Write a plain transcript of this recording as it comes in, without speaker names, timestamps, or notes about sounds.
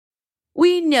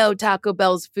We know Taco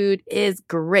Bell's food is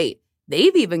great.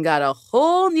 They've even got a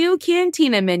whole new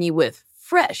Cantina menu with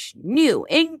fresh, new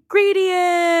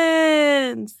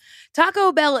ingredients.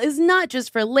 Taco Bell is not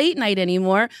just for late night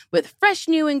anymore, with fresh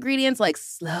new ingredients like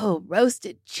slow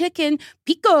roasted chicken,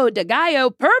 pico de gallo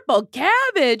purple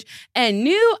cabbage, and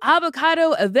new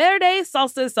avocado verde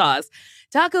salsa sauce.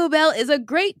 Taco Bell is a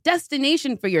great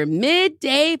destination for your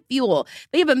midday fuel.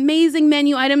 They have amazing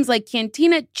menu items like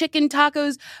Cantina chicken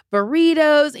tacos,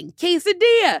 burritos, and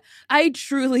quesadilla. I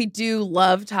truly do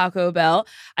love Taco Bell.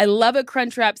 I love a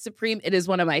Crunchwrap Supreme. It is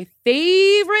one of my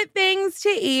favorite things to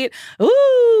eat.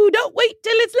 Ooh, don't wait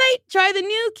till it's late. Try the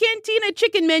new Cantina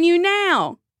chicken menu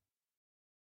now.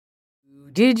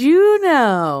 Did you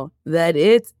know that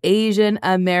it's Asian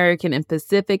American and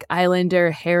Pacific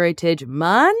Islander Heritage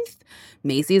Month?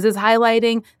 Macy's is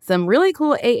highlighting some really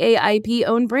cool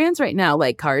AAIP-owned brands right now,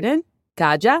 like Cardin,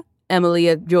 Kaja,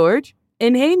 Emilia George,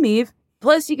 and Hey Meave.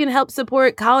 Plus, you can help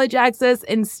support college access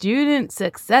and student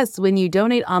success when you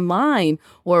donate online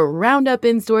or round up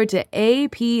in store to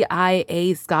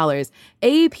APIA Scholars.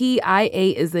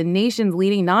 APIA is the nation's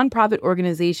leading nonprofit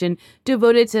organization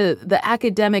devoted to the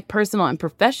academic, personal, and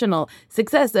professional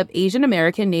success of Asian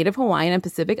American, Native Hawaiian, and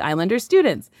Pacific Islander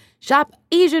students. Shop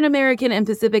Asian American and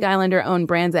Pacific Islander-owned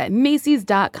brands at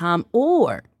Macy's.com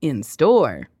or in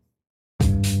store.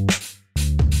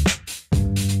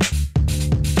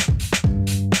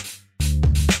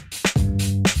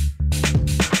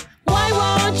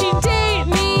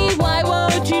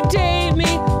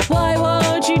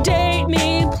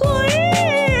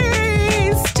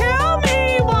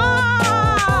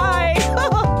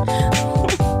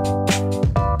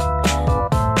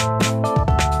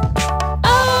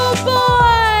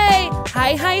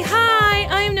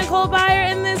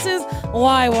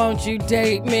 Why Won't You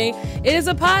Date Me? It is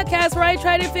a podcast where I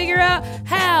try to figure out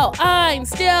how I'm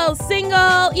still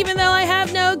single, even though I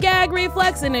have no gag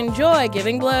reflex and enjoy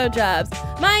giving blowjobs.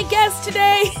 My guest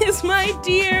today is my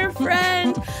dear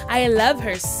friend. I love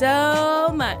her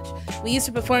so much. We used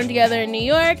to perform together in New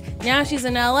York. Now she's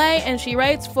in LA and she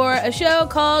writes for a show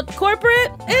called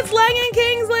Corporate. It's Langan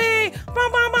Kingsley. Bah,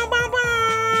 bah, bah, bah, bah.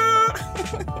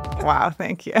 Wow,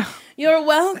 thank you. You're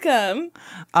welcome.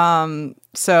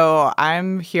 So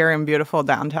I'm here in beautiful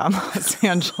downtown Los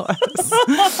Angeles.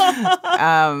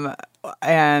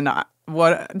 And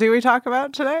what do we talk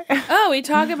about today? Oh, we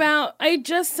talk about, I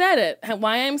just said it,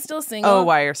 why I'm still single. Oh,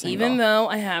 why you're single. Even though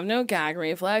I have no gag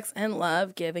reflex and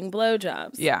love giving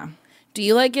blowjobs. Yeah. Do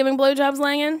you like giving blowjobs,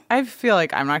 Langan? I feel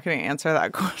like I'm not going to answer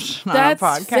that question That's on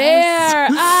a podcast. Fair.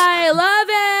 I love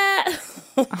it.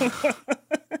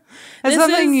 It's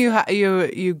something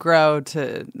you grow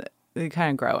to, you kind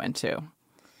of grow into.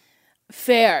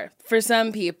 Fair for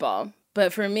some people,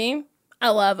 but for me, I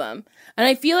love them. And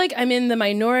I feel like I'm in the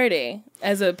minority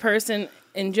as a person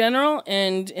in general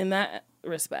and in that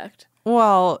respect.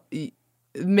 Well,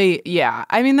 yeah.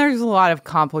 I mean, there's a lot of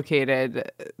complicated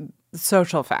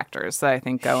social factors that I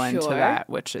think go into that,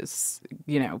 which is,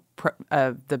 the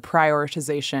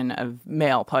prioritization of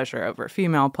male pleasure over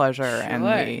female pleasure and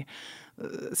the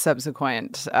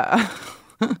subsequent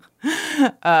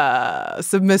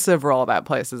submissive role that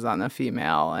places on the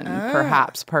female, and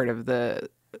perhaps part of the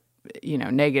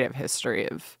negative history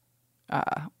of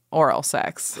oral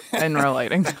sex in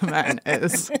relating to men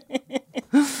is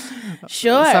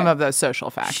some of those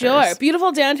social factors. Sure.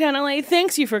 Beautiful downtown LA.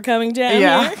 Thanks you for coming down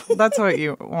here. That's what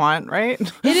you want, right?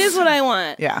 It is what I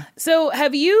want. Yeah. So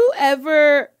have you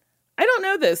ever, I don't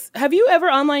know this, have you ever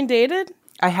online dated?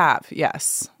 I have,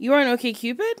 yes. You were on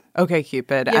OkCupid?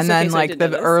 OkCupid. Yes, and then so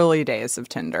the early days of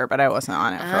Tinder, but I wasn't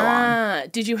on it for long.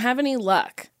 Did you have any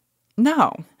luck?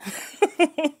 No.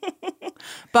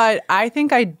 But I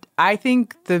think the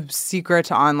secret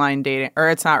to online dating, or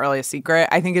it's not really a secret,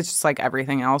 I think it's just like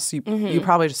everything else. You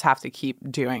probably just have to keep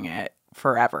doing it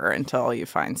forever until you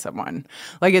find someone.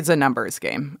 Like, it's a numbers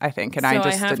game, I think, and so I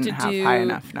just didn't have high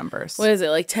enough numbers. What is it,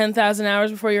 like 10,000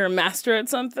 hours before you're a master at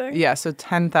something? Yeah, so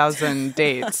 10,000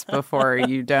 dates before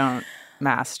you don't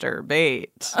masturbate,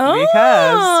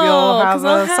 because you'll have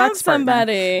a sex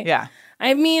somebody. Partner. Yeah.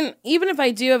 I mean, even if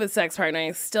I do have a sex partner,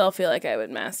 I still feel like I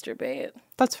would masturbate.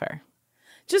 That's fair.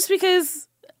 Just because,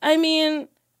 I mean,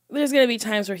 there's going to be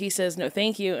times where he says no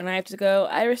thank you, and I have to go,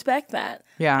 I respect that.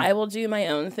 Yeah. I will do my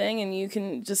own thing, and you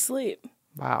can just sleep.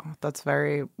 Wow, that's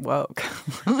very woke.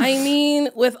 I mean,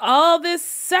 with all this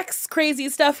sex crazy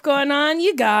stuff going on,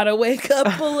 you gotta wake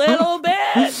up a little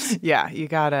bit. Yeah, you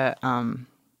gotta, I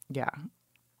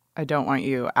don't want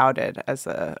you outed as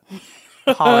a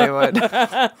Hollywood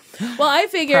Well, I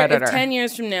figure predator. If 10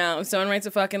 years from now, if someone writes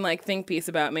a fucking think piece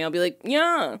about me, I'll be like,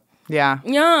 yeah,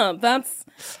 that's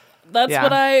That's Yeah.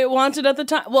 what I wanted at the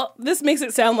time. Well, this makes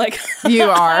it sound like You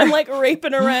are. I'm like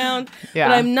raping around, Yeah.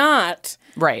 but I'm not.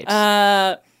 Right.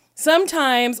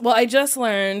 Sometimes, well, I just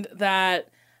learned that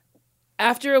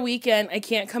after a weekend, I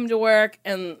can't come to work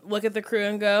and look at the crew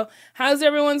and go, how's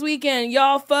everyone's weekend?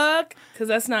 Y'all fuck? Because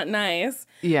that's not nice.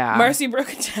 Yeah. Marcy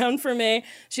broke it down for me.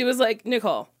 She was like,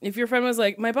 Nicole, if your friend was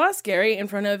like, my boss Gary, in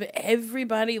front of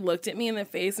everybody, looked at me in the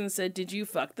face and said, did you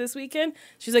fuck this weekend?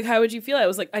 She's like, how would you feel? I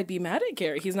was like, I'd be mad at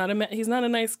Gary. He's not a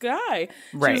nice guy.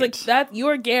 She Right. was like, that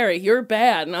you're Gary. You're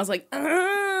bad. And I was like,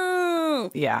 oh.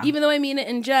 Yeah. Even though I mean it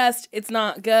in jest, it's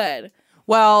not good.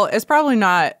 Well, it's probably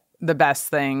not the best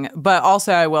thing, but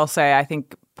also I will say I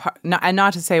think, and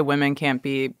not to say women can't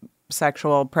be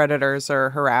sexual predators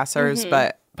or harassers,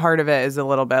 but part of it is a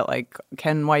little bit like,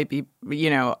 can white be,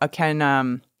 well,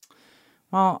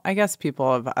 I guess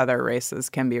people of other races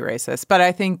can be racist, but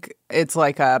I think it's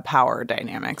like a power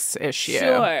dynamics issue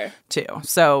Sure. too.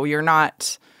 So you're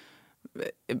not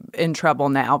in trouble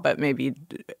now, but maybe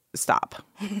stop.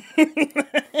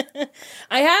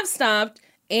 I have stopped,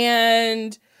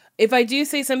 and if I do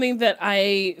say something that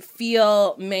I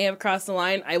feel may have crossed the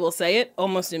line, I will say it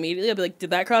almost immediately. I'll be like,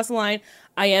 did that cross the line?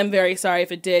 I am very sorry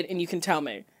if it did, and you can tell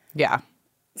me. Yeah.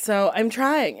 So I'm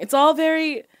trying. It's all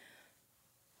very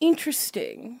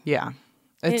interesting. Yeah.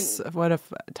 It's what a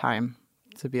time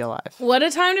to be alive. What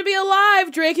a time to be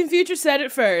alive. Drake and Future said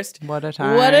it first. What a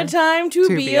time. What a time to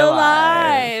be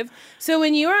alive. alive. So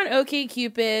when you were on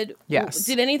OkCupid, Yes.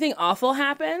 did anything awful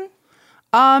happen?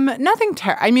 Nothing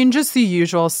I mean, just the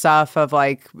usual stuff of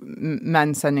like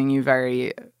men sending you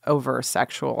very over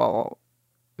sexual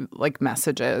like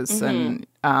messages and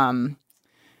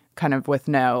kind of with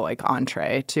no like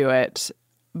entree to it.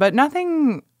 But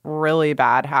nothing really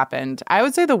bad happened. I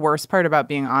would say the worst part about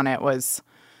being on it was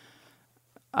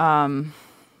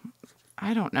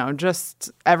I don't know,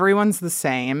 just everyone's the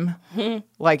same.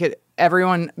 Like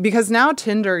everyone, because now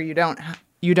Tinder you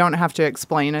don't have to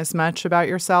explain as much about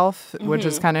yourself, which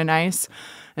is kind of nice.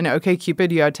 And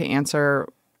OkCupid, you had to answer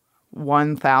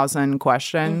 1,000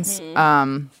 questions.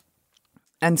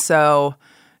 And so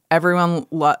everyone,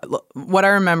 what I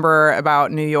remember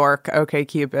about New York,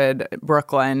 OkCupid,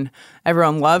 Brooklyn,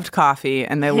 everyone loved coffee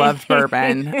and they loved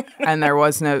bourbon. And there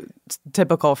was no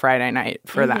typical Friday night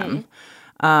for them.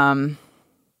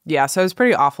 Yeah, so it was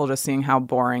pretty awful just seeing how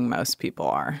boring most people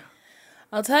are.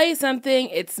 I'll tell you something,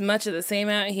 it's much of the same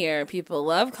out here. People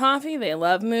love coffee, they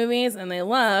love movies, and they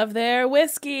love their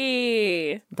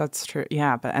whiskey. That's true.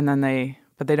 Yeah, but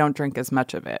they don't drink as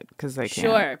much of it because they can't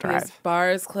Sure, because drive.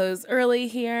 bars close early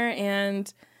here,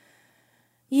 and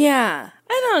yeah,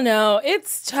 I don't know.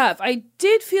 It's tough. I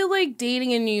did feel like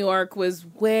dating in New York was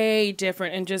way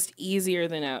different and just easier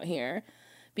than out here.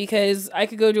 Because I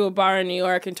could go to a bar in New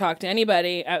York and talk to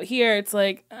anybody. Out here, it's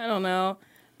like, I don't know.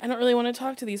 I don't really want to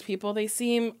talk to these people. They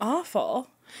seem awful.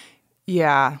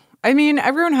 Yeah. I mean,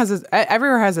 everywhere has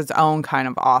its own kind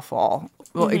of awful.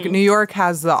 Like New York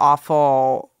has the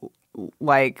awful,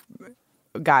 like,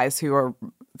 guys who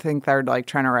think they're like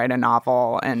trying to write a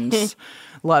novel and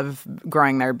love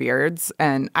growing their beards.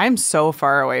 And I'm so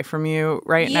far away from you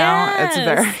right now. It's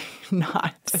very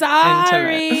not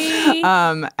Sorry.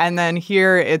 intimate. And then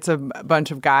here it's a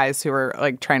bunch of guys who are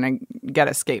like trying to get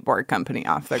a skateboard company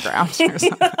off the ground or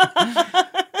something.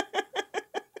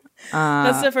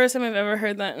 That's the first time I've ever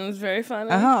heard that, and it was very funny.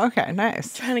 Oh, okay,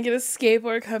 nice. Trying to get a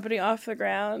skateboard company off the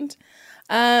ground.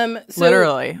 So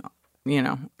Literally,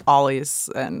 ollies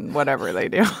and whatever they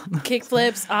do.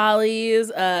 kickflips, ollies,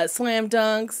 slam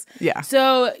dunks. Yeah.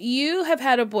 So you have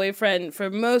had a boyfriend for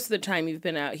most of the time you've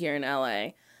been out here in LA.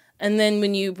 And then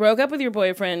when you broke up with your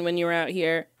boyfriend when you were out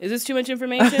here, is this too much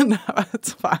information? No,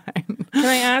 it's fine. Can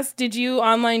I ask, did you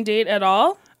online date at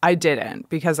all? I didn't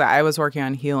because I was working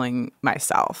on healing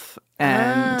myself.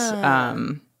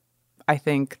 And I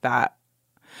think that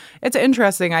it's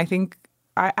interesting. I think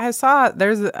I saw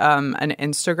there's an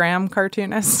Instagram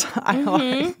cartoonist.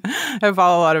 I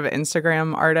follow a lot of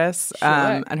Instagram artists. Sure.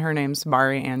 And her name's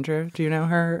Mari Andrew. Do you know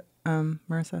her,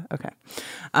 Marissa? Okay.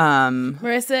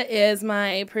 Marissa is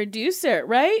my producer,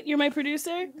 right? You're my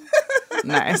producer?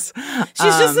 Nice.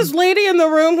 She's just this lady in the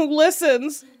room who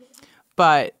listens.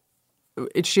 But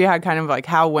she had kind of like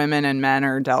how women and men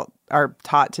are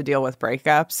taught to deal with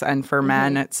breakups, and for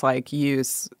men it's like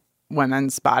use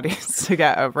women's bodies to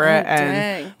get over it,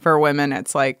 and for women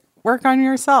it's like work on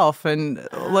yourself and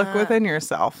look within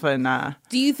yourself. And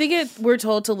do you think we're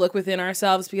told to look within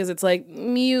ourselves because it's like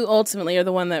you ultimately are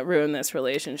the one that ruined this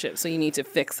relationship, so you need to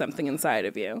fix something inside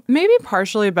of you? Maybe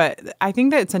partially, but I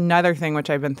think that it's another thing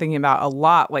which I've been thinking about a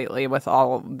lot lately with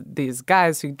all these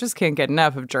guys who just can't get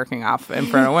enough of jerking off in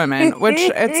front of women, which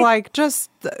it's like just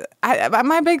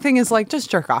my big thing is like, just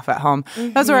jerk off at home.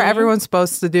 That's where everyone's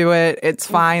supposed to do it. It's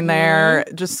fine there.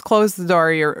 Just close the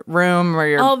door of your room or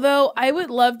your. Although I would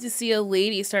love to see a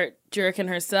lady start jerking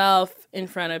herself in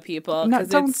front of people. No,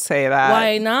 don't say that.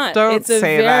 Why not? Don't it's a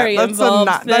say very that. Involved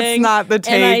That's thing. not the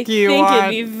take you and want. I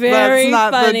think it'd be very That's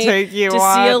not funny the take you to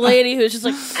want. see a lady who's just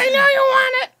like, I know you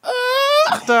want it.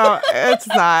 Don't, it's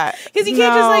not. Because you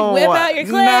can't just like whip out your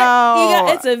clit. No.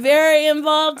 It's a very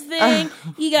involved thing.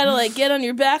 You got to like get on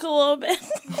your back a little bit.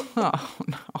 Oh,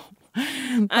 no.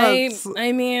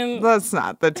 I mean, that's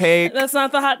not the take. That's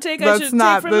not the hot take. I should That's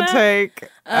not take from the that. take.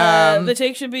 The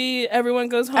take should be everyone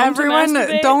goes home. Everyone to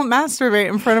masturbate. don't masturbate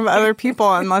in front of other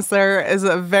people unless there is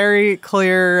a very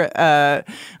clear,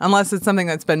 unless it's something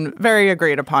that's been very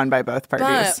agreed upon by both parties.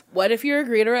 But what if you're a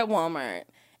greeter at Walmart?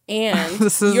 And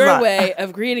This is your not- way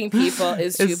of greeting people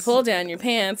is to pull down your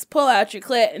pants, pull out your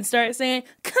clit, and start saying,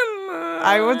 "Come on."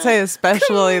 I would say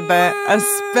especially then.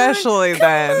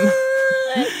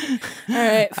 All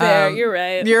right, fair. You're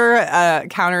right. Your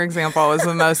counterexample was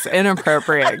the most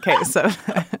inappropriate case of.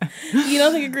 You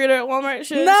don't think a greeter at Walmart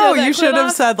should? No, show that you should clit have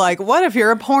off? said like, "What if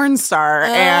you're a porn star?"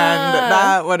 And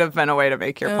that would have been a way to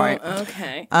make your point.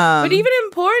 Okay, but even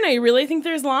in porn, I really think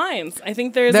there's lines. I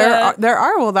think there's There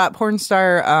are. Well, that porn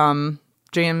star,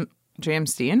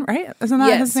 James Dean, right? Isn't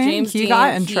that his name? James He Dean,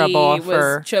 got in trouble was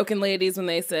for choking ladies when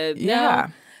they said Yeah.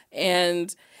 no.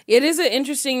 And it is an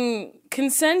interesting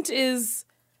consent is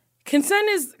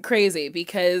crazy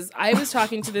because I was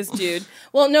talking to this dude.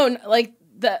 Well, no, like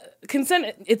the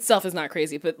consent itself is not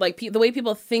crazy, but like the way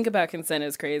people think about consent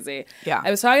is crazy. Yeah.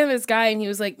 I was talking to this guy and he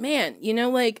was like, "Man,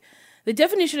 like the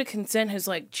definition of consent has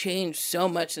like changed so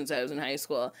much since I was in high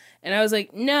school." And I was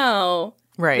like, "No,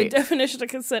 Right. The definition of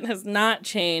consent has not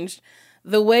changed.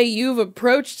 The way you've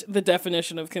approached the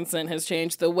definition of consent has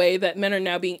changed. The way that men are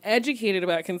now being educated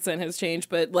about consent has changed.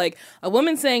 But like a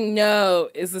woman saying no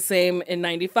is the same in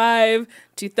 95,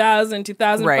 2000,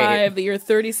 2005, Right. the year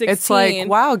 3016. It's like,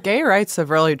 wow, gay rights have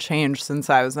really changed since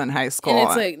I was in high school. And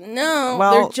it's like, no,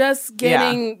 Well, they're just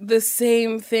getting the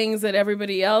same things that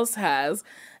everybody else has.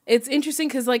 It's interesting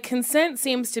because like consent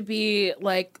seems to be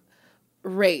like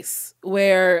race,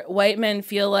 where white men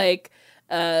feel like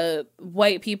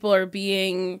white people are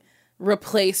being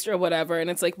replaced or whatever. And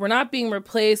it's like, we're not being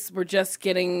replaced. We're just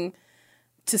getting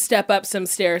to step up some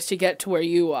stairs to get to where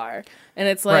you are. And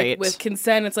it's like Right. with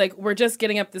consent, it's like, we're just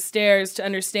getting up the stairs to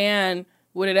understand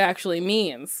what it actually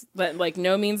means. That like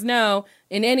no means no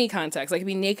in any context. I could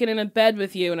be naked in a bed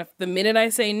with you. And if the minute I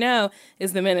say no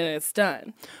is the minute it's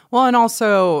done. Well, and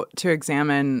also to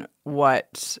examine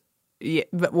what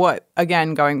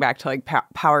again, going back to like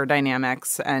power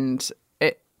dynamics and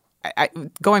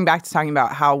going back to talking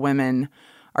about how women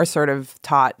are sort of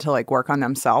taught to like work on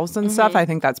themselves and stuff. I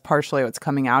think that's partially what's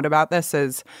coming out about this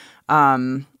is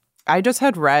I just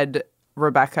had read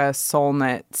Rebecca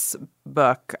Solnit's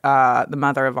book, The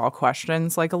Mother of All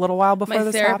Questions, like a little while before My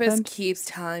this therapist happened. keeps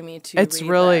telling me to It's read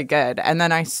really that. good. And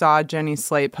then I saw Jenny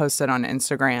Slate posted on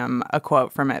Instagram a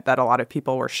quote from it that a lot of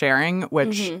people were sharing,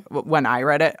 which when I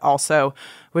read it also,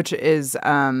 which is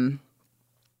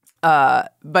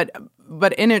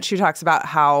but in it she talks about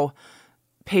how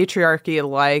patriarchy,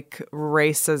 like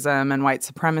racism and white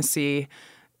supremacy,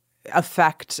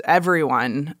 affect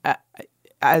everyone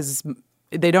as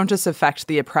they don't just affect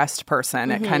the oppressed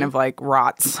person. It kind of like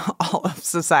rots all of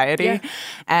society. Yeah.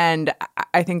 And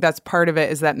I think that's part of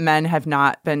it is that men have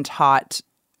not been taught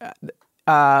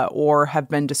or have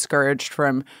been discouraged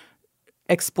from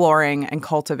exploring and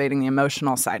cultivating the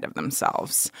emotional side of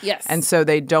themselves. Yes. And so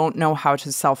they don't know how to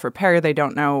self-repair. They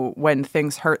don't know when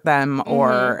things hurt them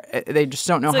or they just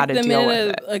don't know It's how like to the deal minute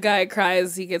with it. a guy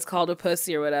cries, he gets called a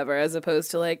pussy or whatever, as opposed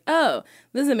to like, oh,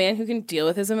 this is a man who can deal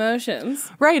with his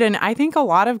emotions. Right. And I think a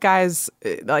lot of guys,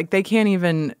 like they can't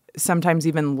even sometimes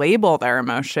even label their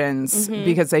emotions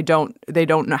because they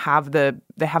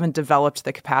haven't developed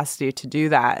the capacity to do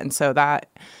that. And so that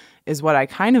is what I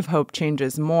kind of hope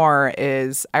changes more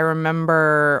is I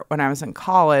remember when I was in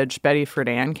college, Betty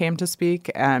Friedan came to speak.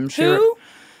 Who?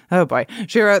 Oh boy.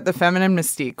 She wrote The Feminine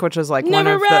Mystique, which was like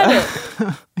Never one of read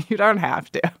the You don't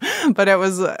have to. But it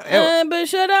was But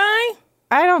should I?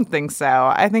 I don't think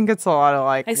so. I think it's a lot of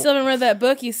like I still haven't read that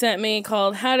book you sent me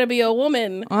called How to Be a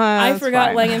Woman. I that's forgot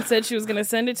fine. Langan said she was going to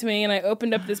send it to me, and I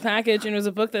opened up this package, and it was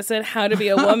a book that said How to Be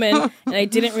a Woman, and I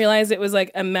didn't realize it was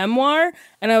like a memoir,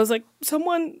 and I was like,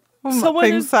 someone's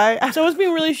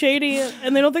being really shady,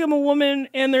 and they don't think I'm a woman,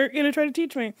 and they're going to try to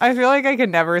teach me. I feel like I could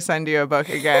never send you a book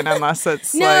again unless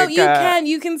it's No, like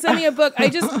you can send me a book. I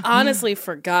just honestly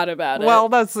forgot about it. Well,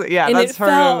 that's and that's it part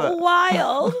felt of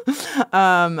wild.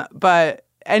 it. But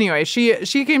anyway,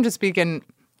 she came to speak and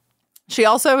She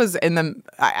also was in the,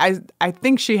 I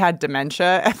think she had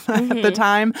dementia at the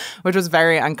time, which was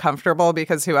very uncomfortable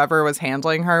because whoever was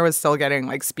handling her was still getting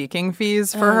like speaking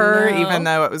fees for her, even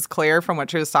though it was clear from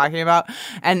what she was talking about.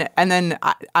 And then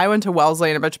I went to Wellesley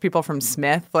and a bunch of people from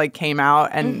Smith like came out,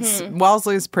 and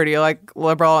Wellesley's pretty like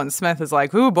liberal and Smith is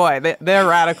like, ooh boy, they're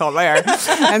radical there.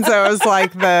 And so it was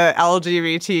like the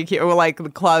LGBTQ, like the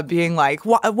club being like,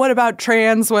 what about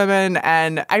trans women?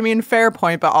 And I mean, fair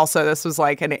point, but also this was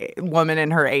like a woman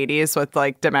in her 80s with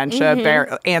like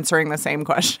dementia answering the same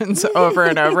questions over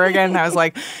and over again. And I was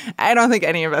like, I don't think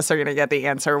any of us are going to get the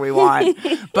answer we want.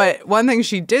 But one thing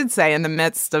she did say in the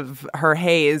midst of her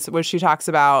haze was she talks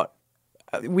about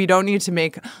we don't need to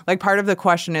make, like, part of the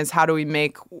question is how do we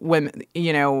make women,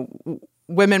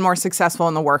 women more successful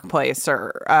in the workplace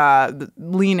or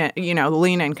lean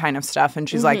in kind of stuff. And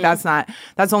she's like,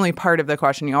 that's only part of the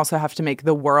question. You also have to make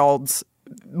the world's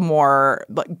more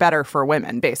like better for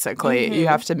women, basically. You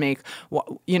have to make,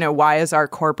 why is our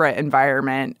corporate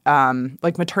environment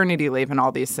like maternity leave and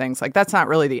all these things, like that's not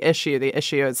really the issue. The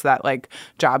issue is that like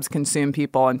jobs consume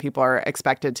people and people are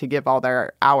expected to give all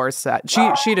their hours that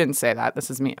she didn't say that.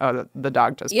 This is me. Oh, the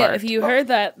dog just barked. If you heard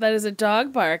that is a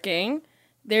dog barking.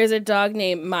 There's a dog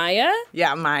named Maya.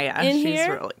 Yeah, Maya. She's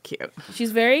here. Really cute.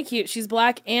 She's very cute. She's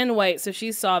black and white, so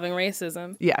she's solving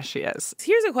racism. Yeah, she is.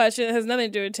 Here's a question that has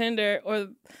nothing to do with Tinder.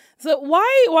 So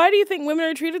why do you think women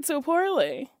are treated so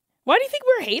poorly? Why do you think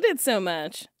we're hated so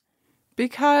much?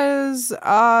 Because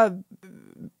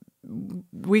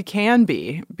we can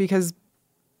be. Because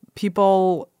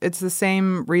people, it's the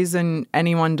same reason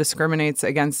anyone discriminates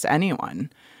against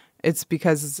anyone. It's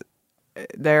because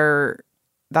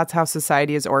that's how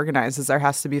society is organized, is there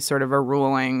has to be sort of a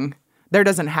ruling. There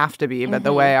doesn't have to be, but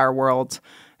the way our world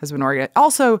has been organized.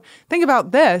 Also, think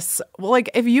about this. Like,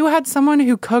 if you had someone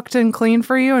who cooked and cleaned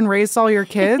for you and raised all your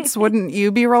kids, wouldn't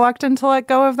you be reluctant to let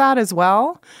go of that as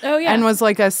well? Oh, yeah. And was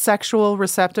like a sexual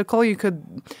receptacle you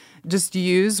could just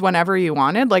use whenever you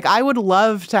wanted. Like, I would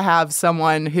love to have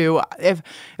someone who, if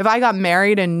I got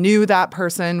married and knew that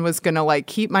person was going to like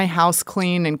keep my house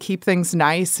clean and keep things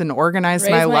nice and organize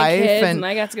my life, kids, and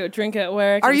I got to go drink at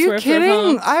work. Are you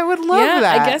kidding? I would love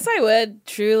that. I guess I would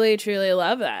truly, truly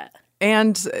love that.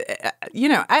 And,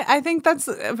 I think that's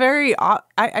very,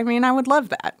 I mean, I would love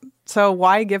that. So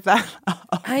why give that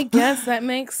up? I guess that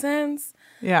makes sense.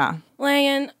 Yeah.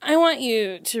 Langan, I want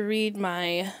you to read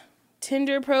my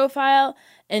Tinder profile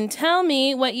and tell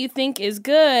me what you think is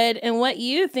good and what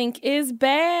you think is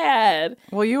bad.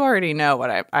 Well, you already know what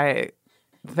I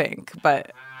think,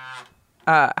 but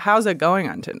how's it going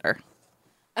on Tinder?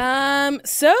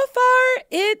 So far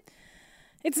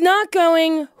it's not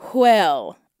going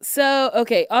well. So,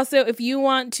 okay. Also, if you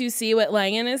want to see what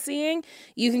Langan is seeing,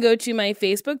 you can go to my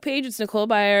Facebook page. It's Nicole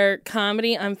Byer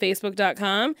Comedy on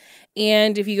Facebook.com.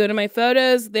 And if you go to my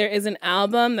photos, there is an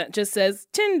album that just says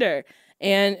Tinder.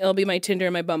 And it'll be my Tinder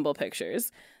and my Bumble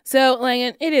pictures. So,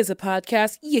 Langan, it is a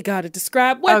podcast. You got to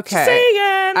describe what you're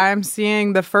seeing. I'm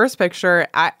seeing the first picture.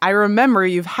 I remember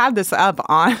you've had this up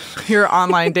on your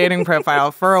online dating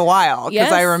profile for a while.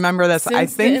 Because I remember this, I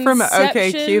think, from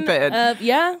OkCupid.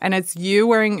 Yeah. And it's you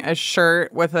wearing a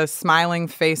shirt with a smiling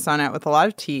face on it with a lot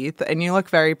of teeth. And you look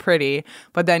very pretty.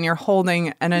 But then you're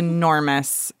holding an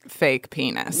enormous fake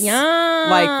penis. Yeah.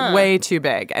 Like, way too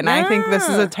big. And I think this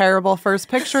is a terrible first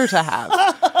picture to have.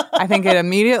 I think it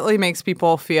immediately makes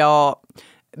people feel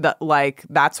that like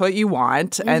that's what you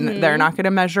want and they're not going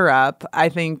to measure up. I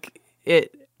think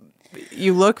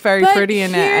you look very pretty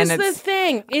in it. And here's the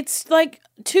thing. It's like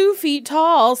 2 feet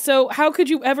tall. So how could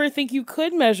you ever think you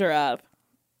could measure up?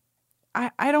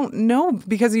 I don't know,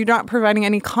 because you're not providing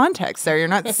any context there. You're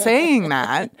not saying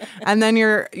that. And then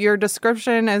your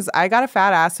description is, I got a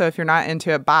fat ass, so if you're not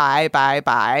into it,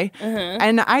 bye.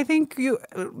 And I think you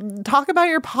talk about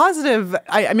your positive.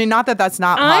 I mean, not that that's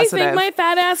not positive. I think my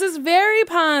fat ass is very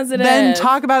positive. Then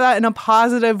talk about that in a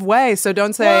positive way. So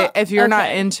don't say, if you're not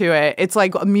into it, it's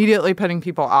like immediately putting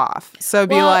people off. So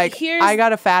be like, I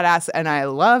got a fat ass and I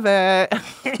love it.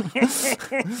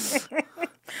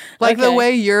 Like the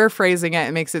way you're phrasing it,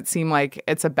 it makes it seem like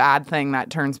it's a bad thing that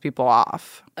turns people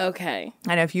off. Okay.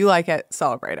 And if you like it,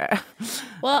 celebrate it.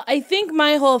 Well, I think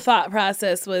my whole thought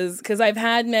process was, because I've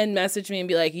had men message me and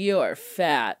be like, you're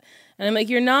fat. And I'm like,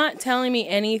 you're not telling me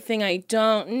anything I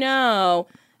don't know.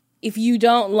 If you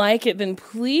don't like it, then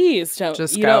please don't.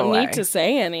 You don't need to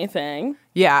say anything.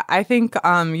 Yeah, I think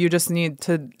you just need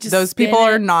to. Those people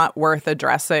are not worth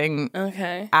addressing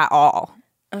at all.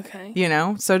 Okay.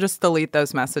 So just delete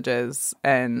those messages.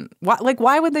 And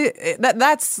why would they?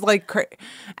 That's like,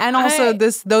 and also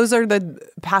those are the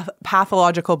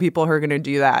pathological people who are going to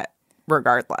do that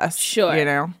regardless. Sure. You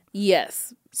know?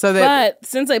 Yes. So that But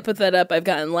since I put that up, I've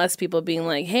gotten less people being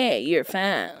like, hey, you're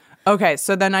fat. okay,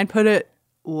 so then I'd put it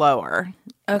lower.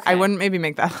 Okay. I wouldn't maybe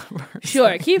make that worse.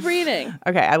 Sure, keep reading.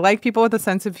 Okay, I like people with a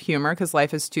sense of humor because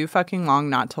life is too fucking long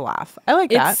not to laugh. I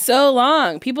like that. It's so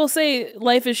long. People say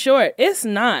life is short. It's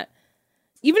not.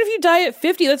 Even if you die at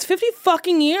 50, that's 50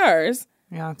 fucking years.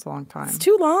 Yeah, that's a long time. It's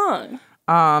too long.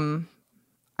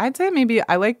 I'd say maybe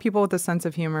I like people with a sense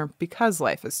of humor because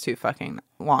life is too fucking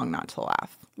long not to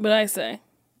laugh. What I say?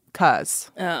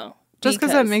 Cause. Oh. Just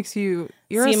because that makes you're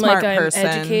a seem smart like person.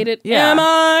 I'm educated. Yeah. Am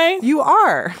I? You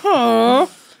are. Aw.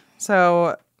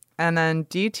 So, and then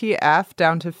DTF,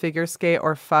 down to figure skate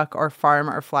or fuck or farm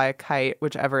or fly a kite,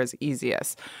 whichever is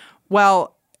easiest.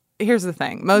 Well, here's the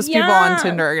thing. Most people on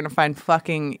Tinder are going to find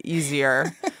fucking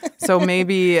easier. So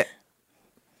maybe...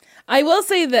 I will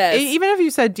say this. Even if you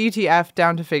said DTF,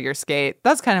 down to figure skate,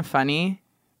 that's kind of funny.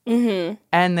 Mm-hmm.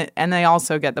 And they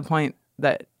also get the point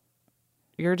that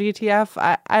you're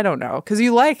DTF. I don't know. Because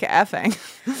you like effing.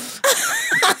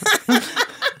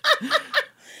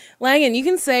 Langan, you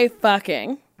can say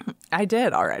fucking. I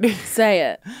did already. Say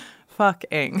it.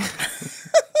 Fucking.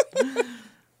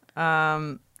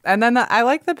 And then I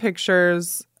like the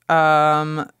pictures.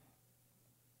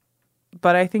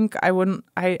 But I think I wouldn't.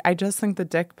 I just think the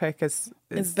dick pic is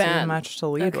bad. too much to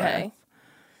lead with.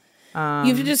 You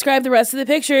have to describe the rest of the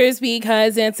pictures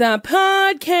because it's a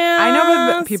podcast. I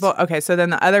know, but people. Okay, so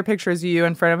then the other picture is you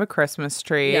in front of a Christmas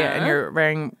tree, Yeah. and you're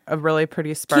wearing a really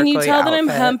pretty sparkly. Can you tell that I'm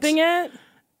outfit. humping it?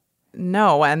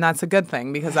 No, and that's a good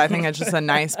thing because I think it's just a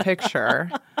nice picture.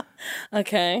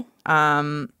 Okay.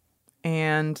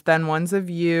 And then one's of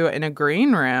you in a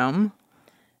green room,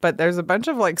 but there's a bunch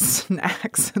of like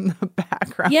snacks in the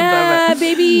background. Yeah, of it.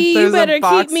 baby, There's you a better keep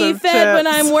box me of fed when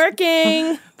chips. I'm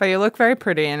working. But you look very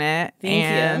pretty in it. Thank you.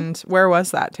 And where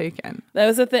was that taken? That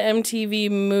was at the MTV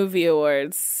Movie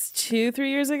Awards 2-3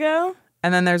 years ago.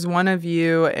 And then there's one of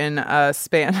you in a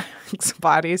spandex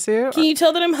bodysuit. Can you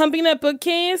tell that I'm humping that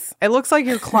bookcase? It looks like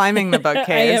you're climbing the bookcase.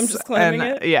 I am just climbing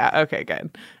it. Yeah, okay,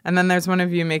 good. And then there's one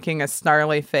of you making a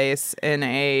snarly face in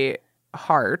a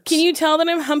heart. Can you tell that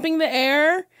I'm humping the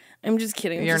air? I'm just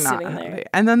kidding. I'm You're just not sitting happy. there.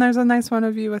 And then there's a nice one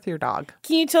of you with your dog.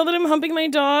 Can you tell that I'm humping my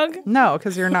dog? No,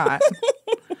 because you're not.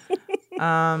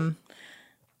 And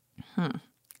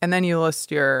then you list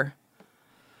your...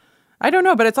 I don't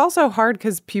know, but it's also hard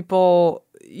because people...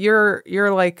 You're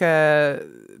like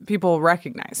people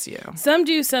recognize you. Some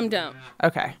do, some don't.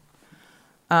 Okay.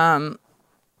 That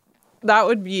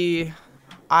would be...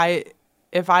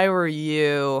 If I were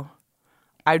you,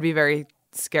 I'd be very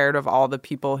scared of all the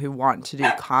people who want to do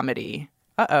comedy.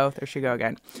 Uh-oh, there she go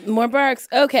again. More barks.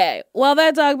 Okay. While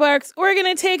that dog barks, we're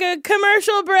going to take a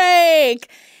commercial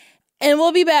break. And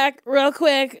we'll be back real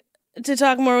quick to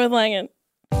talk more with Langan.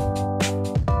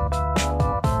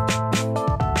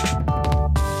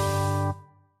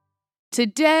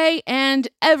 Today and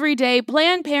every day,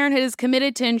 Planned Parenthood is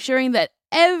committed to ensuring that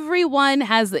everyone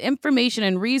has the information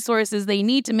and resources they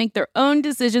need to make their own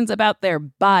decisions about their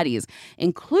bodies,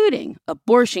 including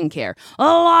abortion care.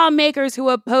 Lawmakers who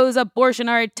oppose abortion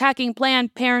are attacking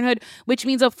Planned Parenthood, which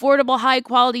means affordable,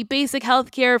 high-quality, basic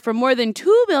health care for more than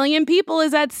 2 million people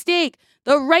is at stake.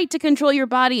 The right to control your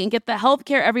body and get the health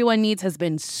care everyone needs has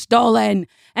been stolen.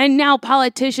 And now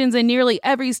politicians in nearly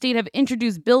every state have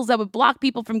introduced bills that would block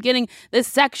people from getting the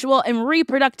sexual and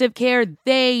reproductive care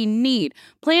they need.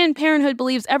 Planned Parenthood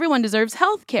believes everyone deserves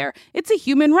health care. It's a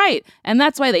human right. And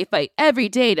that's why they fight every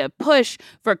day to push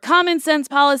for common sense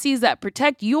policies that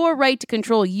protect your right to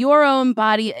control your own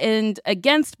body and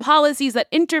against policies that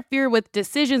interfere with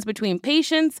decisions between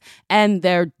patients and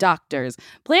their doctors.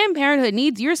 Planned Parenthood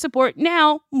needs your support now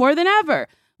more than ever.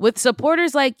 With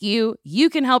supporters like you, you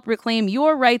can help reclaim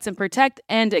your rights and protect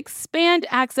and expand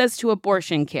access to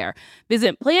abortion care.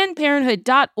 Visit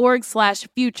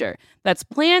PlannedParenthood.org/future. That's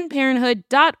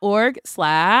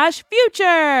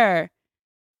PlannedParenthood.org/future.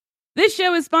 This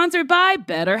show is sponsored by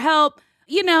BetterHelp.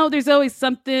 You know, there's always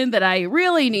something that I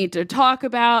really need to talk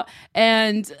about,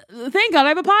 and thank God I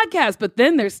have a podcast, but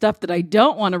then there's stuff that I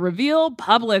don't want to reveal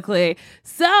publicly.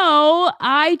 So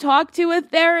I talked to a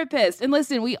therapist, and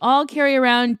listen, we all carry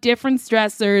around different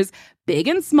stressors, big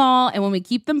and small, and when we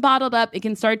keep them bottled up, it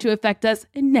can start to affect us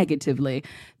negatively.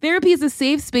 Therapy is a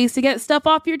safe space to get stuff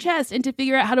off your chest and to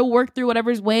figure out how to work through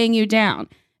whatever's weighing you down.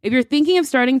 If you're thinking of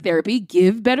starting therapy,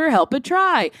 give BetterHelp a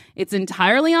try. It's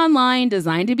entirely online,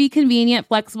 designed to be convenient,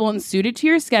 flexible, and suited to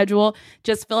your schedule.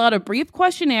 Just fill out a brief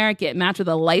questionnaire, get matched with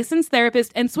a licensed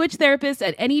therapist, and switch therapists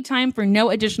at any time for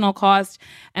no additional cost.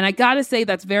 And I gotta say,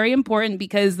 that's very important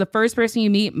because the first person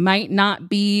you meet might not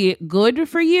be good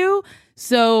for you.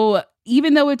 So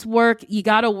even though it's work, you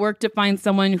got to work to find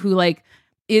someone who like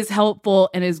is helpful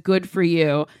and is good for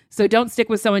you. So don't stick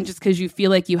with someone just because you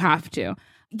feel like you have to.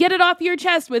 Get it off your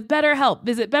chest with BetterHelp.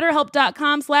 Visit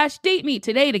BetterHelp.com/dateme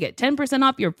today to get 10%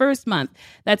 off your first month.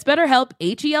 That's BetterHelp,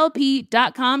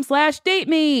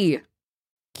 HELP.com/dateme.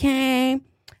 Okay.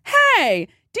 Hey,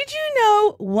 did you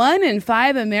know 1 in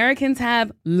 5 Americans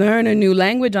have learn a new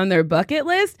language on their bucket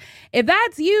list? If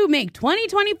that's you, make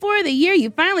 2024 the year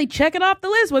you finally check it off the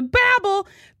list with Babbel.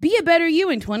 Be a better you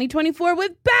in 2024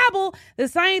 with Babbel, the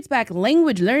science-backed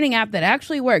language learning app that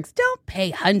actually works. Don't pay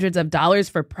hundreds of dollars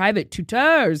for private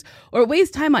tutors or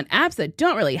waste time on apps that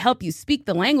don't really help you speak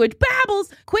the language. Babbel's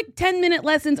quick 10-minute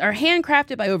lessons are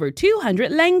handcrafted by over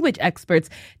 200 language experts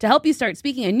to help you start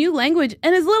speaking a new language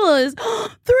in as little as 3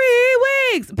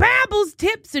 weeks. Babbel's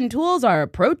tips and tools are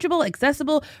approachable,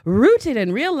 accessible, rooted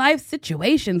in real-life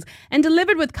situations, and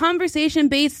delivered with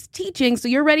conversation-based teaching so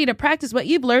you're ready to practice what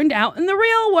you've learned out in the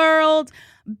real world.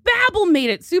 Babbel made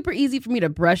it super easy for me to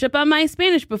brush up on my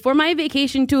Spanish before my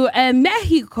vacation to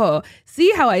Mexico.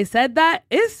 See how I said that?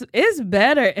 It's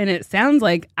better, and it sounds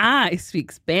like I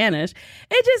speak Spanish.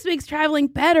 It just makes traveling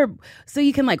better, so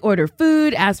you can like order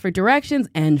food, ask for directions,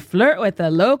 and flirt with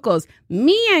the locals.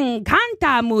 Me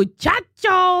encanta,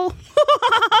 muchacho.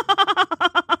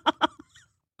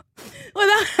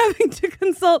 Without having to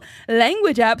consult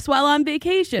language apps while on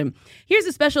vacation. Here's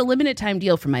a special limited time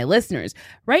deal for my listeners.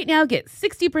 Right now, get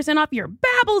 60% off your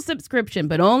Babbel subscription,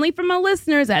 but only for my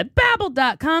listeners at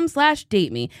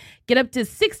Babbel.com/dateme. Get up to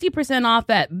 60% off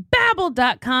at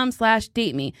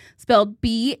Babbel.com/dateme. Spelled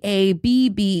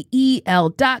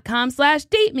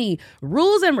BABBEL.com/dateme.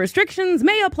 Rules and restrictions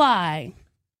may apply.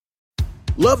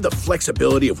 Love the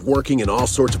flexibility of working in all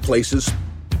sorts of places?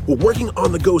 Well, working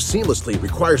on the go seamlessly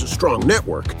requires a strong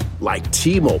network like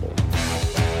T-Mobile.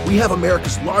 We have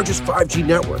America's largest 5G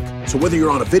network, so whether you're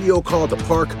on a video call at the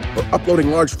park or uploading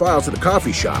large files at the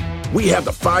coffee shop, we have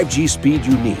the 5G speed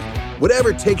you need.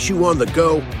 Whatever takes you on the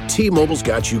go, T-Mobile's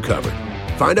got you covered.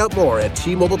 Find out more at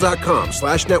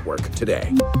T-Mobile.com/network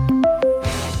today.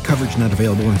 Coverage not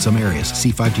available in some areas.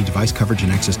 See 5G device coverage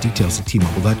and access details at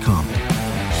T-Mobile.com.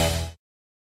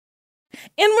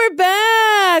 And we're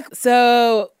back.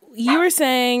 So you were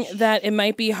saying that it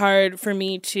might be hard for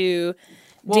me to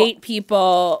date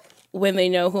people when they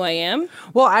know who I am.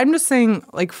 Well, I'm just saying,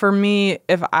 like, for me,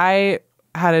 if I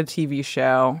had a TV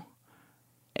show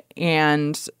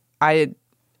and there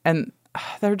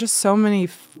are just so many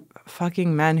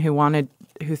fucking men who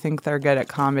think they're good at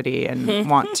comedy and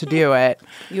want to do it.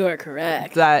 You are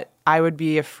correct. That I would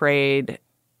be afraid,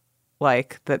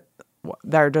 like, that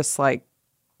they're just, like,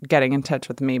 getting in touch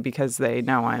with me because they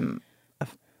know I'm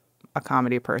a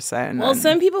comedy person. Well,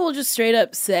 some people will just straight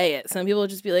up say it. Some people will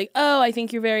just be like, oh, I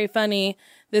think you're very funny.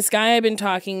 This guy I've been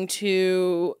talking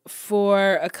to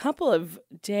for a couple of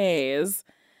days,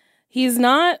 he's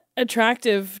not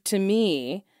attractive to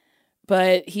me,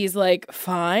 but he's like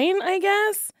fine, I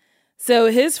guess. So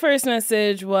his first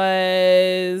message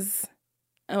was,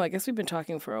 I guess we've been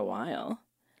talking for a while.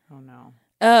 Oh, no.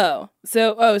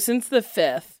 Since the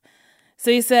 5th.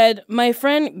 So he said, my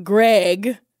friend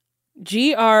Greg,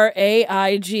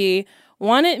 Graig,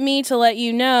 wanted me to let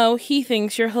you know he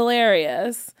thinks you're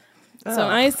hilarious. Oh. So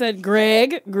I said,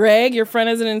 Greg, your friend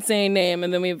has an insane name.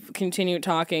 And then we've continued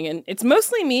talking. And it's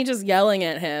mostly me just yelling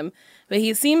at him. But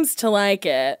he seems to like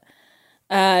it.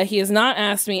 He has not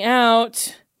asked me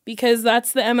out because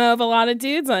that's the MO of a lot of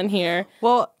dudes on here.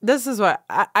 Well, this is what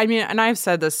I mean, and I've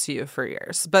said this to you for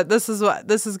years, but this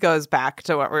goes back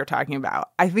to what we were talking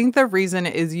about. I think the reason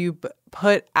is you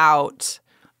put out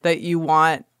that you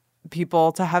want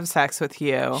people to have sex with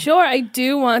you. Sure, I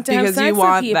do want to have sex with people.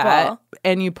 Because you want that,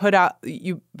 and you put out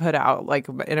like,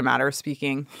 in a matter of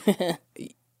speaking.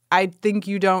 I think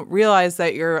you don't realize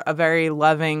that you're a very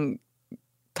loving,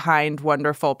 kind,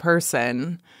 wonderful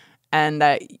person, and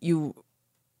that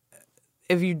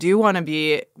if you do want to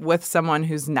be with someone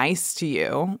who's nice to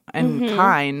you and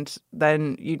kind,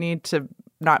 then you need to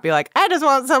not be like, I just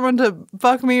want someone to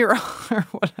fuck me raw or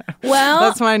whatever. Well,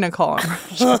 that's my Nicole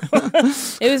impression.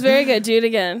 It was very good. Do it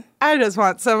again. I just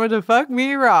want someone to fuck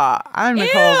me raw. I'm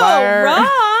Nicole Byer. Raw?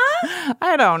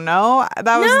 I don't know.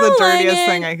 That was the dirtiest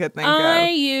thing I could think of. I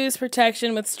use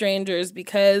protection with strangers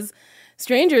because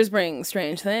strangers bring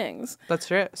strange things. That's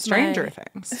true. Stranger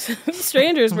things.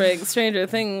 Strangers bring stranger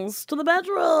things to the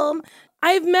bedroom.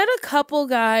 I've met a couple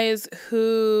guys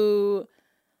who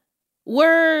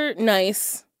were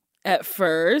nice at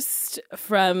first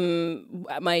from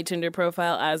my Tinder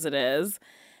profile as it is.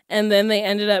 And then they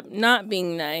ended up not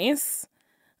being nice.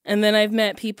 And then I've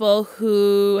met people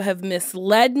who have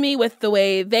misled me with the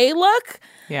way they look.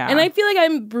 Yeah. And I feel like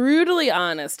I'm brutally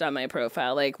honest on my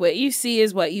profile. Like, what you see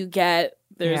is what you get.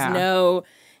 There's no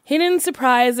hidden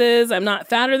surprises. I'm not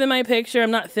fatter than my picture. I'm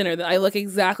not thinner. I look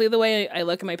exactly the way I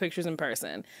look in my pictures in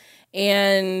person.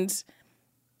 And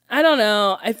I don't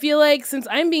know. I feel like since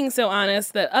I'm being so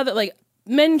honest that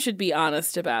men should be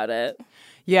honest about it.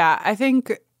 Yeah, I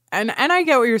think... And I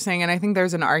get what you're saying, and I think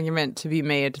there's an argument to be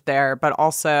made there, but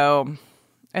also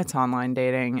it's online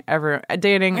dating. Everyone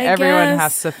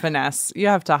has to finesse. You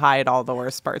have to hide all the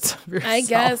worst parts of yourself. I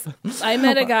guess. I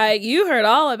met a guy, you heard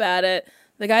all about it,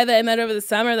 the guy that I met over the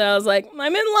summer that I was like, I'm in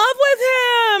love with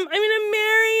him. I'm going to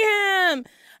marry him.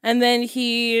 And then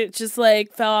he just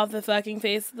like fell off the fucking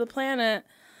face of the planet.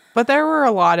 But there were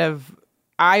a lot of,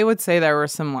 I would say there were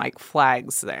some like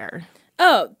flags there.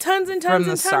 Oh, tons and tons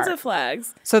and tons of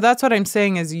flags. So that's what I'm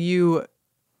saying is you,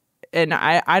 and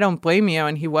I don't blame you,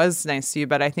 and he was nice to you,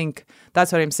 but I think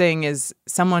that's what I'm saying is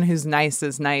someone who's nice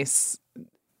is nice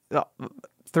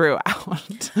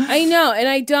throughout. I know, and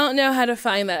I don't know how to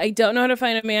find that. I don't know how to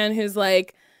find a man who's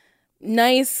like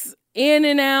nice in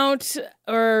and out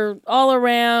or all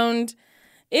around.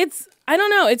 I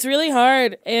don't know. It's really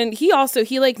hard. And he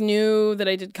like knew that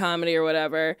I did comedy or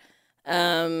whatever.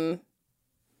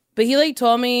 But he like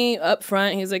told me up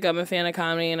front, he's like, I'm a fan of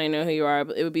comedy and I know who you are,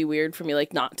 but it would be weird for me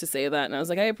like not to say that. And I was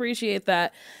like, I appreciate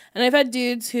that. And I've had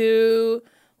dudes who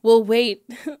will wait.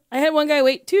 I had one guy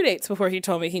wait 2 dates before he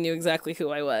told me he knew exactly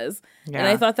who I was. Yeah. And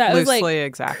I thought that was like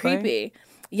exactly. creepy.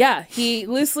 Yeah, he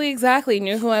loosely exactly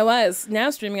knew who I was. Now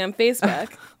streaming on Facebook.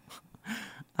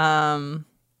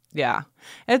 Yeah.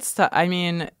 It's I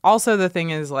mean, also the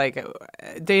thing is like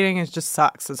dating is just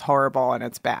sucks. It's horrible and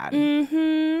it's bad.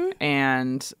 Mm-hmm.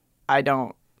 And I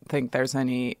don't think there's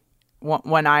any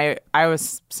when I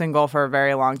was single for a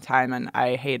very long time and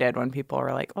I hated when people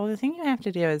were like, oh, the thing you have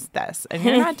to do is this and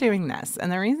you're not doing this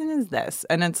and the reason is this.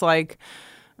 And it's like,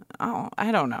 oh,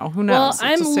 I don't know. Who knows?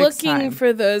 Well, I'm looking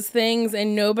for those things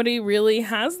and nobody really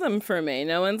has them for me.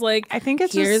 No one's like, I think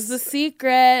it's here's the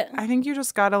secret. I think you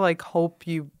just gotta like hope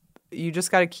you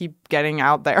just gotta keep getting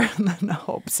out there and then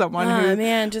hope someone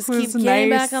just keep getting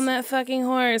back on that fucking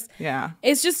horse. Yeah.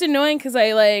 It's just annoying because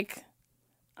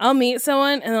I'll meet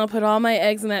someone and I'll put all my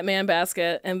eggs in that man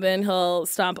basket and then he'll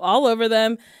stomp all over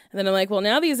them. And then I'm like, well,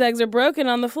 now these eggs are broken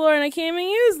on the floor and I can't even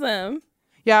use them.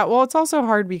 Yeah, well, it's also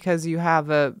hard because you have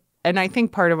and I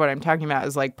think part of what I'm talking about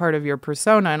is like part of your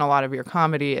persona and a lot of your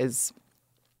comedy is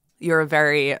you're a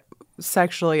very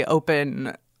sexually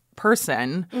open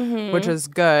person, which is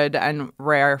good and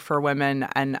rare for women.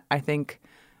 And I think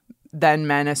then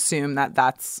men assume that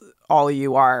that's all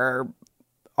you are,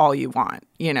 all you want,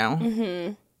 you know?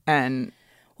 Mm-hmm. And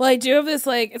well, I do have this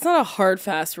it's not a hard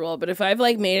fast rule, but if I've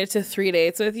made it to 3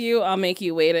 dates with you, I'll make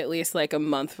you wait at least a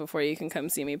month before you can come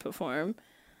see me perform.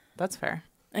 That's fair.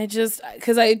 Because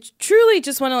I truly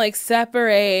just want to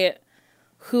separate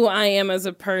who I am as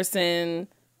a person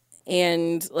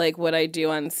and what I do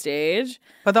on stage.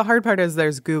 But the hard part is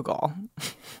there's Google.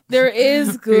 There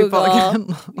is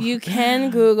Google. You can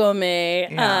Google me.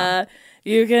 Yeah.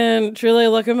 You can truly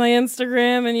look at my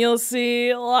Instagram and you'll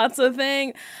see lots of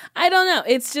things. I don't know.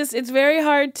 It's very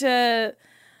hard to.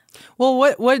 Well,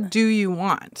 what do you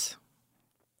want?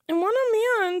 I want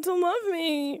a man to love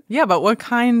me. Yeah, but what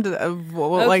kind of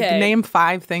name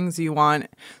 5 things you want?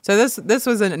 So this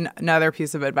was another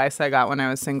piece of advice I got when I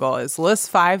was single is list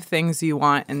 5 things you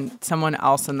want in someone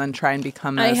else and then try and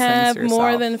become those things yourself. I have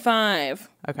more than 5.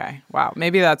 Okay. Wow.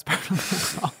 Maybe that's part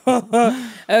of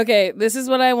it. Okay. This is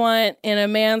what I want in a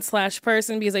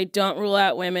man/person because I don't rule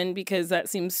out women because that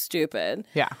seems stupid.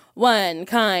 Yeah. 1,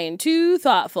 kind. 2,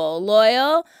 thoughtful.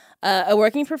 Loyal. A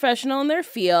working professional in their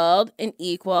field, an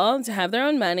equal, to have their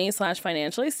own money /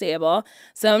 financially stable,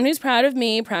 someone who's proud of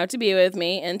me, proud to be with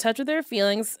me, in touch with their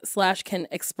feelings / can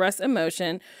express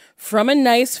emotion, from a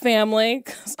nice family,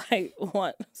 because I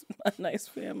want a nice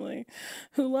family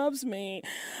who loves me,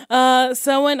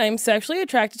 someone I'm sexually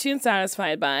attracted to and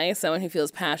satisfied by, someone who feels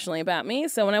passionately about me,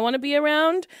 someone I want to be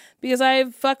around because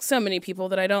I've fucked so many people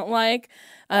that I don't like,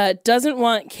 doesn't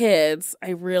want kids,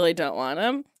 I really don't want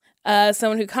them.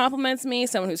 Someone who compliments me,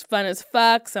 someone who's fun as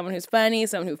fuck, someone who's funny,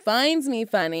 someone who finds me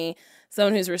funny,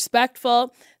 someone who's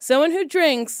respectful, someone who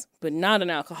drinks, but not an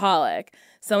alcoholic,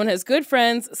 someone who has good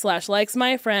friends / likes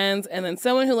my friends, and then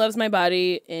someone who loves my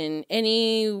body in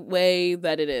any way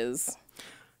that it is.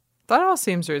 That all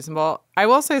seems reasonable. I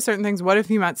will say certain things. What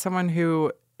if you met someone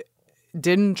who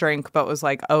didn't drink but was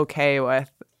okay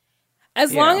with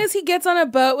As long as he gets on a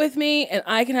boat with me and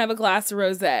I can have a glass of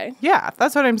rosé. Yeah,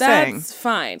 that's what I'm saying. That's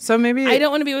fine. So maybe I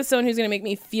don't want to be with someone who's going to make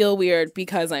me feel weird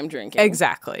because I'm drinking.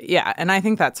 Exactly. Yeah, and I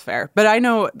think that's fair. But I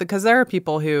know because there are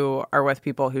people who are with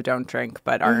people who don't drink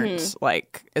but aren't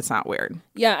like it's not weird.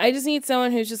 Yeah, I just need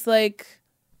someone who's just like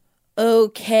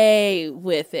okay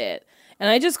with it. And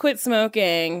I just quit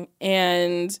smoking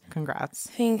and Congrats.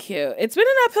 thank you. It's been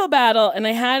an uphill battle and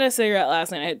I had a cigarette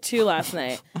last night. I had 2 last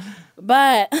night.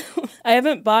 But I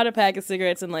haven't bought a pack of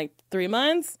cigarettes in like 3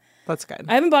 months. That's good.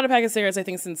 I haven't bought a pack of cigarettes, I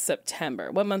think, since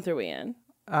September. What month are we in?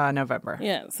 November.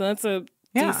 Yeah, so that's a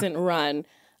decent run.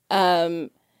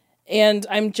 And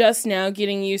I'm just now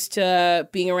getting used to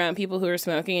being around people who are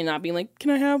smoking and not being like, can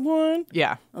I have one?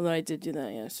 Yeah. Although I did do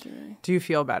that yesterday. Do you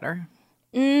feel better?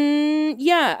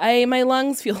 Yeah, my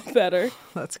lungs feel better.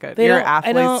 That's good. They Your don't- I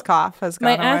athlete's don't- cough has gone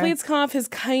away? My athlete's cough has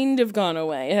kind of gone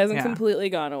away. It hasn't completely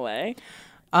gone away.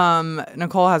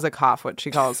 Nicole has a cough, which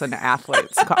she calls an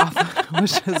athlete's cough,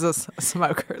 which is a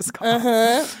smoker's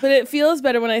cough. But it feels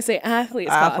better when I say athlete's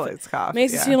cough. Athlete's cough,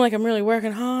 Makes yeah. it seem like I'm really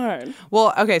working hard.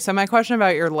 Well, okay, so my question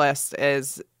about your list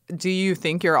is, do you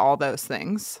think you're all those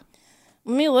things?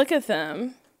 Let me look at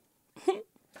them.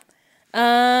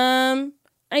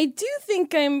 I do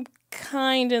think I'm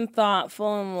kind and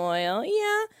thoughtful and loyal.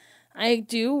 Yeah, I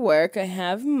do work. I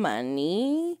have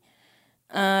money.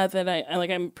 That I like.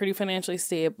 I'm pretty financially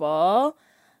stable.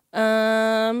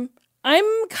 I'm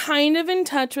kind of in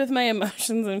touch with my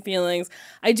emotions and feelings.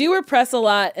 I do repress a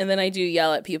lot, and then I do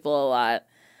yell at people a lot.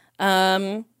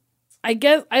 I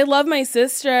guess I love my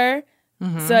sister,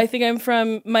 so I think I'm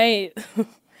from my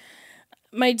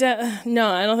dad.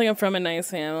 No, I don't think I'm from a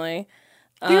nice family.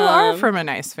 You are from a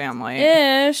nice family.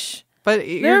 Ish. But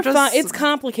you're just... fun. It's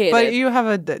complicated. But you have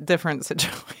a different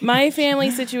situation. My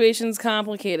family situation's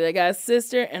complicated. I got a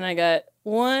sister and I got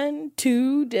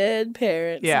 2 dead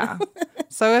parents. Yeah.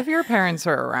 So if your parents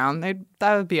are around,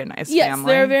 that would be a nice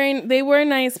family. Yes, they were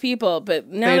nice people, but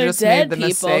now they're just dead made the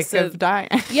people. mistake of dying.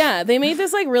 Yeah, they made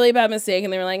this like really bad mistake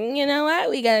and they were like, you know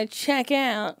what? We gotta check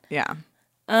out. Yeah.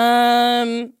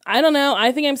 I don't know.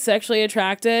 I think I'm sexually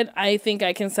attracted. I think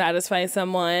I can satisfy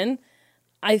someone.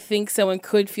 I think someone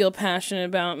could feel passionate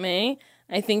about me.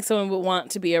 I think someone would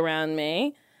want to be around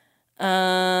me. Do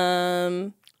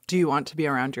you want to be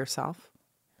around yourself?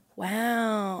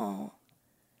 Wow,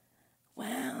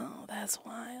 that's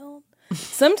wild.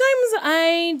 Sometimes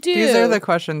I do. These are the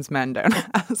questions men don't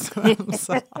ask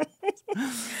themselves.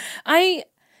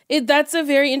 That's a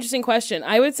very interesting question.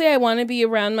 I would say I want to be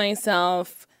around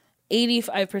myself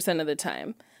 85% of the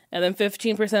time. And then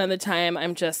 15% of the time,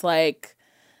 I'm just like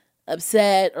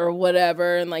upset or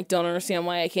whatever and like don't understand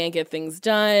why I can't get things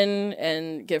done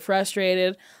and get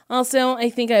frustrated. Also, I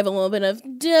think I have a little bit of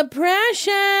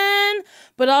depression,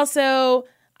 but also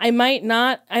I might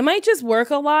just work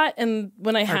a lot. And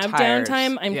when I have tired.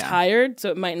 downtime, I'm tired.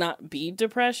 So it might not be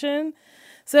depression.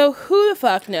 So who the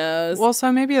fuck knows? Well,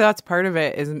 so maybe that's part of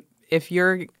it is if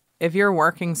you're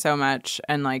working so much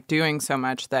and like doing so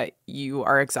much that you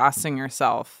are exhausting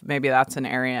yourself, maybe that's an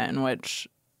area in which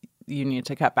you need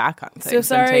to cut back on things. So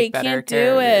sorry, and take better can't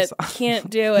care do of it. yourself. Can't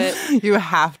do it. You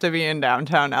have to be in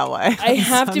downtown LA. I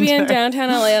have to be in downtown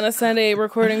LA on a Sunday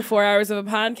recording 4 hours of a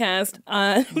podcast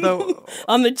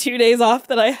on the 2 days off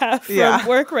that I have from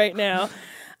work right now.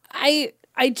 I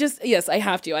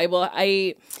have to.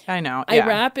 I know. I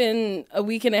wrap in a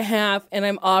week and a half and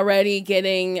I'm already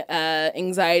getting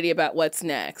anxiety about what's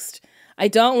next. I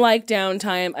don't like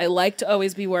downtime. I like to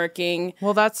always be working.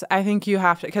 Well, I think you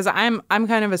have to, because I'm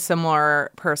kind of a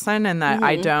similar person in that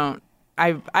I don't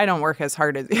work as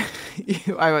hard as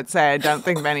you, I would say. I don't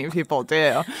think many people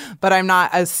do. But I'm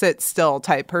not a sit still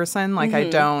type person. Like I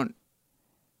don't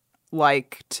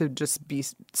like to just be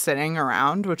sitting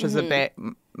around, which is a bit,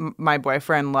 my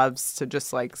boyfriend loves to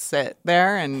just like sit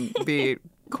there and be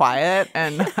quiet.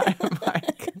 And I'm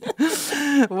like,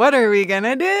 what are we going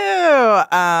to do?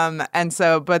 And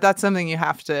so, but that's something you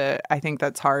have to, I think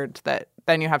that's hard that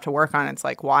then you have to work on. It's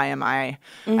like, why am I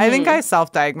think I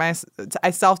self-diagnosed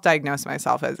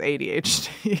myself as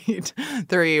ADHD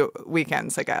 3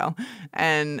 weekends ago.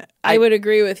 And I would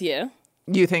agree with you.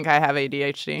 You think I have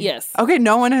ADHD? Yes. Okay,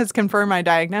 no one has confirmed my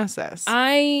diagnosis.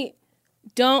 I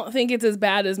don't think it's as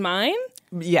bad as mine.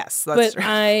 Yes, that's but true.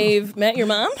 I've met your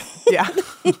mom. Yeah.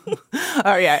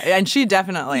 Oh yeah, and she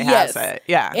definitely has it.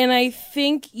 Yeah. And I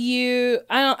think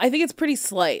I think it's pretty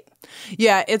slight.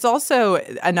 Yeah, it's also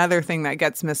another thing that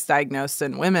gets misdiagnosed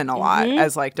in women a lot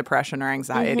as like depression or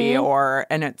anxiety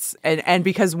and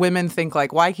because women think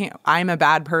like, why can't I'm a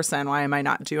bad person, why am I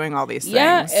not doing all these things?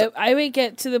 Yeah, I would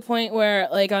get to the point where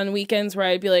like on weekends where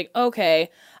I'd be like, okay,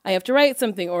 I have to write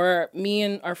something, or me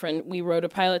and our friend, we wrote a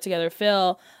pilot together,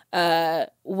 Phil,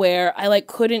 where I like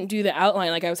couldn't do the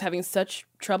outline. Like I was having such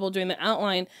trouble doing the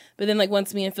outline, but then like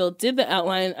once me and Phil did the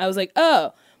outline, I was like,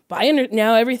 oh,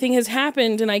 now everything has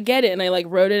happened and I get it. And I like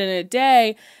wrote it in a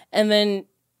day. And then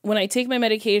when I take my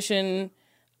medication,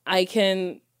 I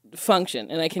can function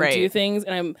and I can do things.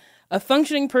 And I'm a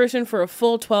functioning person for a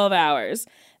full 12 hours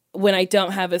when I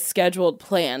don't have a scheduled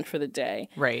plan for the day.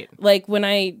 Right. Like when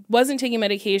I wasn't taking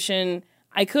medication,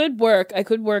 I could work a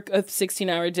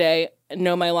 16-hour day,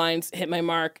 know my lines, hit my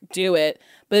mark, do it.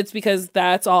 But it's because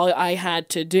that's all I had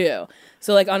to do.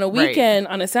 So like on a weekend,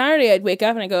 on a Saturday, I'd wake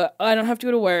up and I go, oh, I don't have to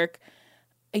go to work.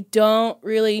 I don't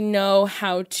really know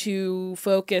how to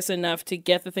focus enough to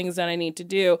get the things that I need to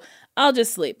do. I'll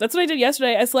just sleep. That's what I did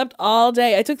yesterday. I slept all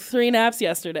day. I took 3 naps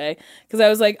yesterday because I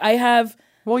was like, I have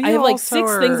like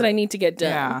 6 things that I need to get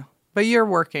done. Yeah. But you're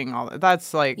working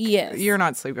that's like, you're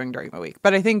not sleeping during the week.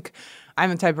 But I think I'm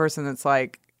the type of person that's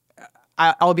like,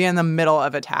 I'll be in the middle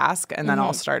of a task and then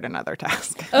I'll start another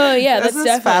task. Oh, yeah, this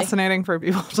that's is fascinating for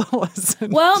people to listen.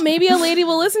 Well, maybe a lady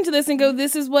will listen to this and go,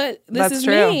 this is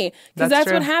me. Because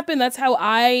that's what happened. That's how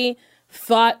I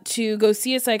thought to go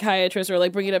see a psychiatrist or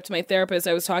like bring it up to my therapist.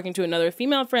 I was talking to another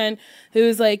female friend who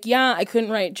was like, yeah, I couldn't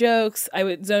write jokes. I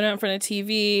would zone out in front of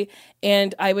TV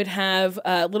and I would have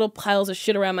little piles of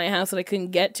shit around my house that I couldn't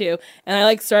get to. And I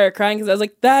like started crying because I was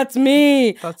like, that's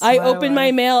me. I opened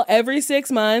my mail every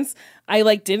 6 months. I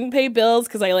like didn't pay bills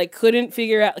because I like couldn't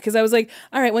figure out, because I was like,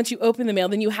 all right, once you open the mail,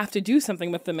 then you have to do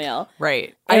something with the mail.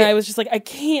 Right. And I was just like, I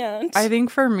can't. I think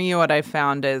for me, what I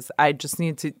found is I just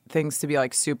need things to be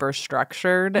like super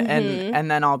structured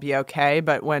and then I'll be okay.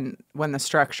 But when the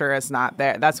structure is not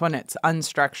there, that's when it's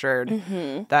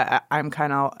unstructured that I'm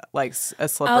kind of like a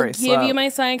slippery slope. I'll give you my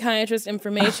psychiatrist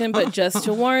information, but just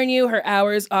to warn you, her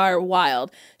hours are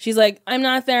wild. She's like, I'm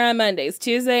not there on Mondays.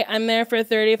 Tuesday, I'm there for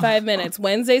 35 minutes.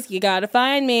 Wednesdays, you gotta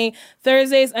find me.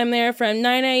 Thursdays, I'm there from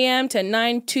 9 a.m. to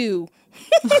 9:02.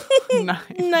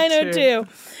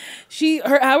 9:02.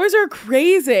 Her hours are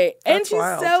crazy. And she's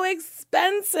wild. So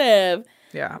expensive.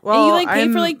 Yeah. Well, and you like pay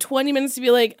for like 20 minutes to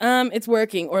be like, it's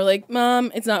working. Or like,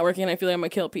 Mom, it's not working. I feel like I'm gonna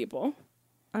kill people.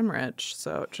 I'm rich,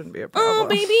 so it shouldn't be a problem. Oh,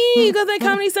 baby, you got that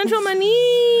Comedy Central money.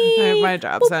 I have my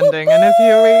job's ending in a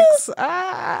few weeks.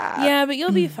 Yeah, but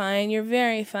you'll be fine. You're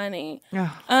very funny.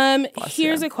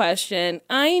 Here's a question.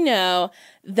 I know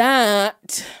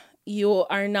that you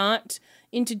are not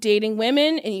into dating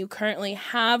women and you currently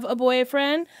have a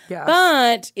boyfriend. Yes.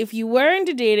 But if you were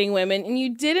into dating women and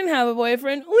you didn't have a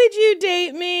boyfriend, would you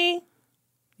date me?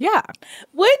 Yeah.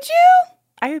 Would you?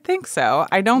 I think so.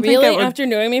 I don't really? think it would... After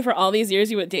knowing me for all these years,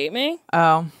 you would date me?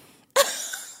 Oh.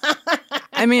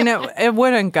 I mean, it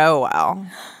wouldn't go well.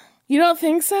 You don't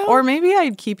think so? Or maybe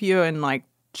I'd keep you in, like,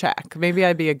 check. Maybe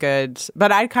I'd be a good...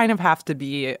 But I'd kind of have to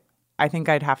be... I think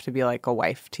I'd have to be, like, a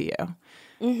wife to you.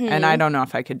 Mm-hmm. And I don't know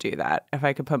if I could do that. If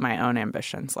I could put my own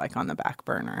ambitions, like, on the back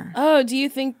burner. Oh, do you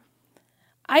think...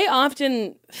 I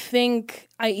often think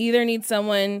I either need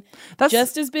someone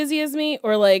just as busy as me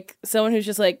or, like, someone who's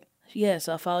just like, yes,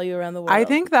 I'll follow you around the world. I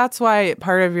think that's why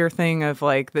part of your thing of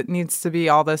like that needs to be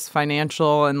all this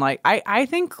financial and like I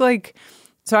think like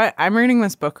so I'm reading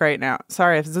this book right now.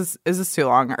 Sorry, is this too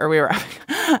long? Or we were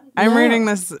I'm reading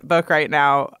this book right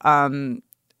now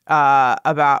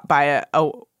about by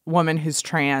a woman who's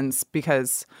trans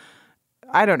because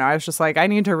I don't know. I was just like, I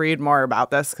need to read more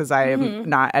about this because I am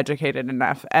not educated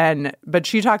enough. But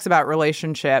she talks about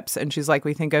relationships and she's like,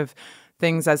 we think of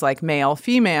things as like male,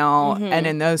 female, and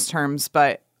in those terms,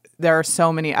 but there are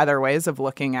so many other ways of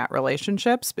looking at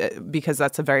relationships because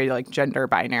that's a very like gender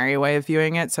binary way of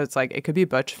viewing it. So it's like, it could be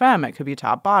butch femme, it could be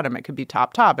top bottom, it could be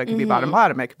top top, it could be bottom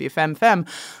bottom, it could be femme femme.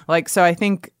 Like, so I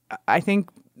think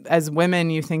as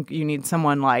women, you think you need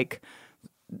someone like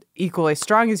equally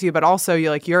strong as you, but also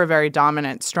you're a very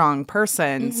dominant, strong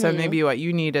person. So maybe what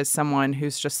you need is someone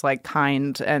who's just like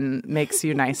kind and makes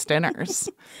you nice dinners.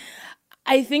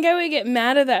 I think I would get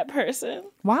mad at that person.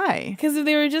 Why? Because if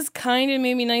they were just kind and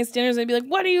made me nice dinners, I'd be like,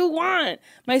 what do you want?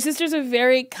 My sister's a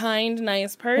very kind,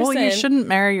 nice person. Well, you shouldn't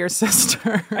marry your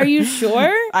sister. Are you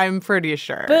sure? I'm pretty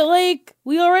sure. But, like,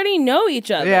 we already know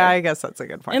each other. Yeah, I guess that's a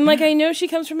good point. And, like, I know she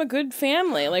comes from a good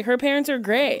family. Like, her parents are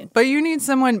great. But you need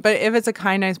someone, but if it's a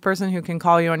kind, nice person who can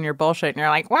call you on your bullshit and you're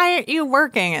like, why aren't you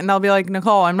working? And they'll be like,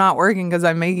 Nicole, I'm not working because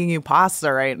I'm making you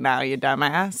pasta right now, you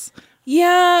dumbass.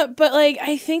 Yeah, but, like,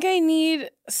 I think I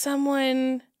need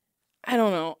someone, I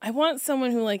don't know. I want someone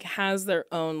who, like, has their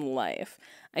own life.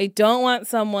 I don't want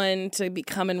someone to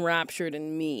become enraptured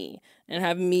in me and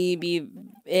have me be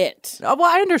it. Oh, well,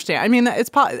 I understand. I mean,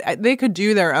 it's they could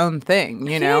do their own thing,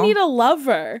 you know? I need a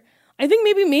lover. I think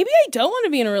maybe I don't want to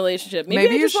be in a relationship.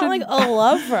 Maybe I just want, like, a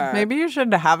lover. Maybe you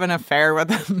should have an affair with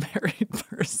a married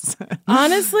person.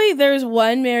 Honestly, there's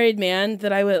one married man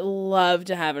that I would love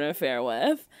to have an affair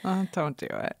with. Don't do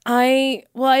it. I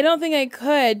don't think I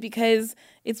could because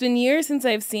it's been years since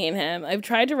I've seen him. I've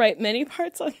tried to write many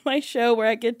parts on my show where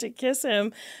I get to kiss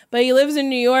him, but he lives in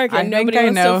New York and nobody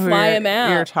wants to fly him out.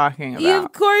 You're talking about.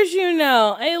 Of course you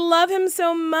know. I love him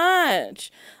so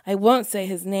much. I won't say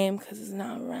his name because it's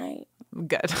not right.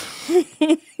 Good. But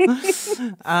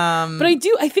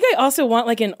I think I also want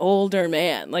like an older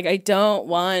man. Like I don't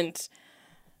want.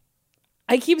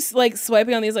 I keep like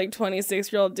swiping on these like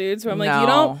 26-year-old dudes where I'm like, you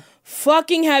don't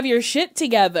fucking have your shit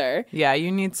together. Yeah,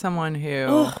 you need someone who.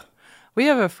 Ugh. We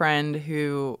have a friend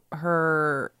who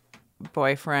her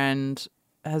boyfriend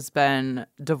has been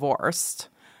divorced,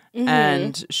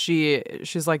 and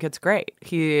she's like, it's great.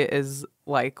 He is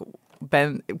like.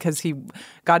 Because he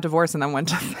got divorced and then went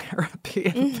to therapy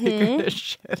and figured his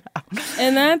shit out.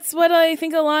 And that's what I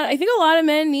think a lot of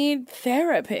men need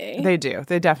therapy. They do.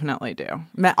 They definitely do.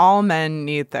 All men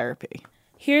need therapy.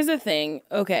 Here's the thing.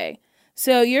 Okay.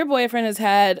 So your boyfriend has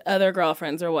had other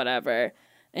girlfriends or whatever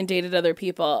and dated other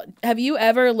people. Have you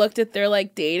ever looked at their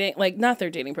like dating, like not their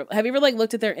dating profile. Have you ever like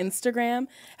looked at their Instagram?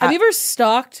 Have you ever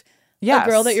stalked a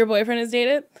girl that your boyfriend has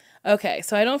dated? Okay,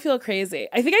 so I don't feel crazy.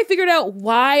 I think I figured out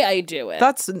why I do it.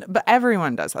 But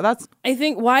everyone does that.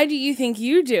 Why do you think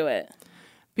you do it?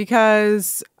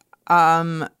 Because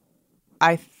I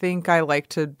think I like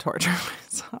to torture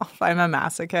myself. I'm a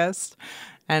masochist.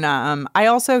 And I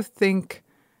also think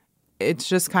it's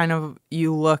just kind of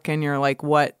you look and you're like,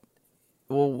 what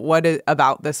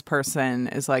about this person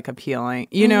is like appealing?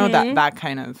 You know, that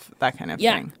kind of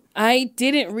thing. I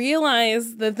didn't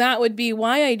realize that would be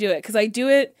why I do it because I do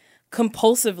it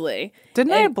compulsively.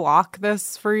 Didn't I block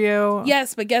this for you?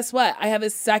 Yes, but guess what? I have a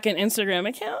second Instagram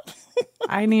account.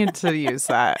 I need to use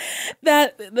that.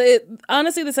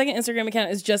 Honestly, the second Instagram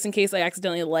account is just in case I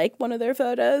accidentally like one of their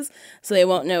photos, so they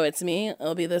won't know it's me.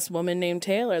 It'll be this woman named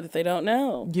Taylor that they don't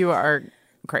know. You are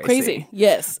crazy.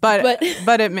 Yes, but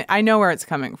I know where it's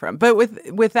coming from. But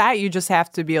with that, you just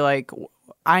have to be like,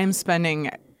 I'm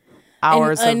spending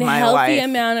hours of my life. An unhealthy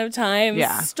amount of time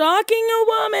stalking a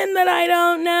woman that I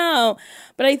don't know.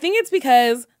 But I think it's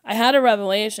because I had a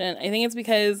revelation. I think it's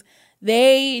because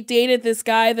they dated this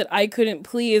guy that I couldn't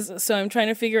please. So I'm trying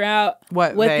to figure out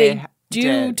what they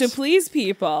do to please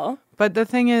people. But the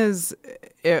thing is,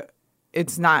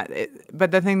 it's not. But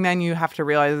the thing then you have to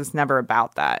realize it's never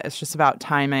about that. It's just about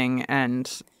timing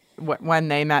and when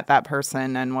they met that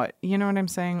person and what, you know what I'm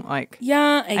saying? Like,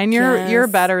 yeah, and you're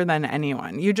better than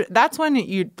anyone. That's when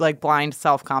you like blind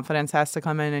self-confidence has to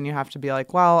come in and you have to be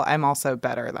like, well, I'm also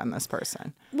better than this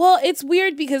person. Well, it's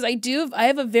weird because I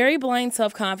have a very blind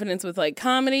self-confidence with like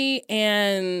comedy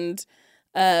and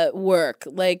work.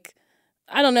 Like,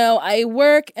 I don't know, I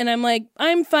work and I'm like,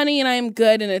 I'm funny and I'm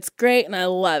good and it's great and I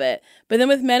love it. But then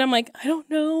with men, I'm like, I don't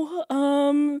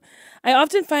know. I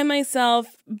often find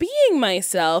myself being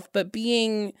myself, but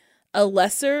being a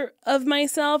lesser of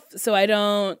myself. So I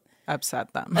don't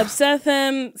upset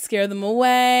them, scare them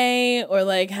away, or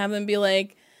like have them be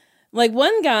like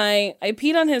one guy, I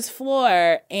peed on his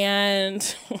floor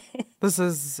and this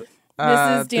is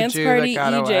Dance Party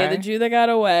EJ, the Jew that got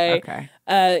away.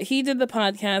 Okay. He did the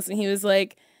podcast and he was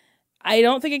like, I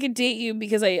don't think I could date you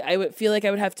because I would feel like I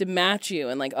would have to match you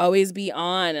and like always be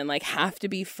on and like have to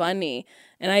be funny.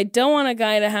 And I don't want a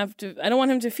guy I don't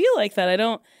want him to feel like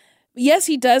that. Yes,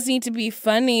 he does need to be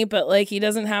funny, but like he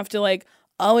doesn't have to like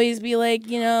always be like,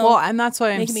 you know. Well, and that's what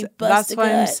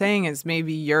I'm saying is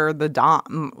maybe you're the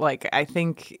dom. Like I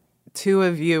think two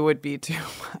of you would be too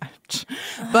much.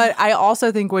 But I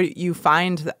also think when you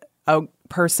find a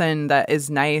person that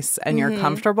is nice and you're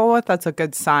comfortable with, that's a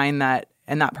good sign that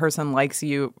person likes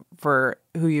you for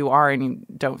who you are and you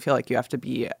don't feel like you have to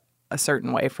be a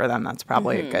certain way for them. That's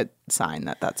probably a good sign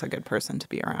that that's a good person to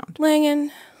be around.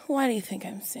 Langan, why do you think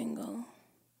I'm single?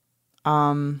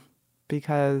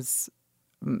 because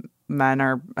men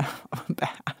are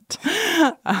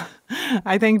bad.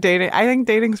 I think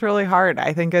dating's really hard.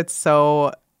 I think it's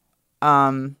so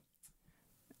I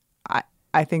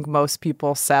think most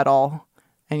people settle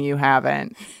and you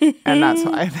haven't, and that's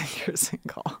why I think you're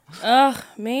single. Ugh,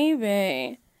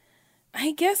 maybe.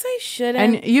 I guess I shouldn't.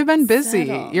 And you've been busy.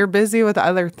 settle. You're busy with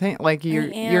other things. Like you're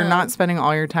am. not spending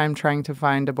all your time trying to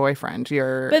find a boyfriend.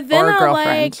 But then or a I'll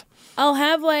girlfriend. I'll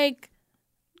have like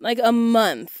a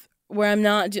month where I'm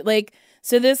not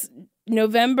so this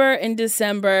November and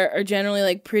December are generally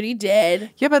like pretty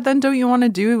dead. Yeah, but then don't you want to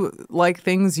do like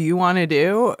things you want to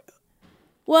do?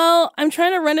 Well, I'm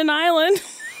trying to rent an island.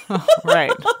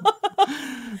 Right.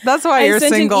 That's why I you're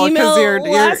sent an single, because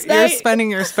email last you're night. spending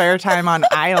your spare time on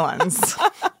islands.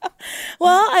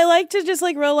 Well, I like to just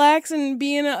like relax and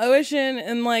be in an ocean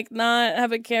and like not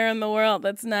have a care in the world.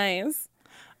 That's nice.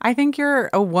 I think you're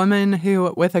a woman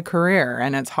who with a career,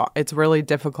 and it's really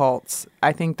difficult.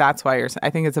 I think that's why I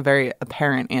think it's a very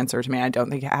apparent answer to me. I don't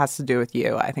think it has to do with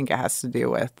you. I think it has to do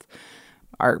with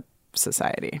our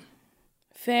society.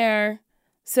 Fair.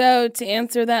 So to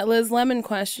answer that Liz Lemon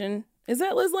question, is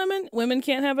that Liz Lemon? Women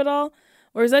can't have it all?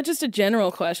 Or is that just a general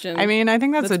question? I mean, I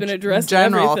think that's been addressed in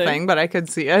general everything. thing, but I could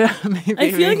see it. Maybe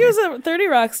I feel like it was a 30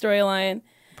 Rock storyline.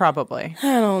 probably.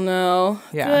 I don't know.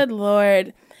 Yeah. Good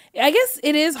Lord. I guess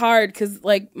it is hard because,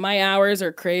 like, my hours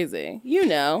are crazy. You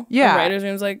know. Yeah. The writer's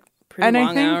room's, like, pretty And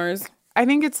long hours. I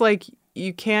think it's like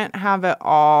you can't have it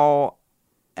all,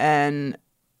 and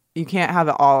you can't have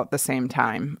it all at the same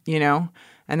time, you know?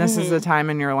 And this is a time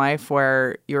in your life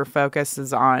where your focus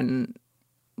is on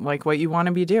like what you want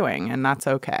to be doing, and that's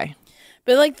okay.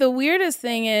 But, like, the weirdest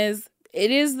thing is, it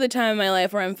is the time in my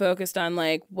life where I'm focused on,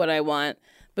 like, what I want.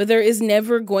 But there is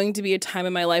never going to be a time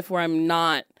in my life where I'm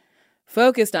not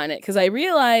focused on it. Because I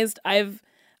realized I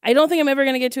don't think I'm ever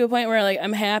going to get to a point where, like,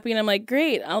 I'm happy and I'm like,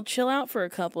 great, I'll chill out for a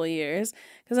couple of years.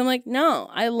 Because I'm like, no,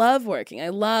 I love working. I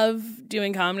love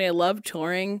doing comedy. I love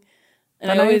touring.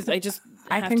 And But I just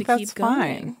have think to that's keep going.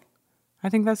 fine. I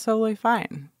think that's totally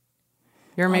fine.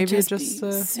 You're I'll maybe just just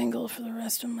be single for the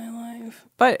rest of my life.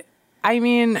 but I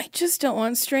mean, I just don't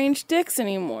want strange dicks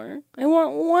anymore. I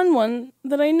want one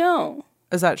that I know.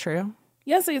 is that true?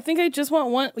 Yes, I think I just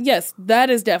want one. Yes, that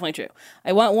is definitely true.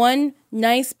 I want one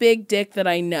nice big dick that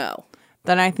I know.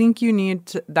 Then I think you need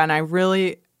to,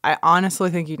 I honestly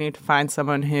think you need to find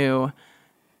someone who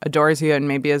adores you and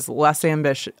maybe is less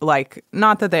ambitious, like,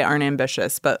 not that they aren't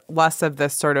ambitious, but less of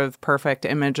this sort of perfect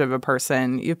image of a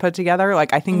person you put together.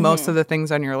 Like, I think most of the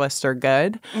things on your list are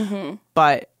good,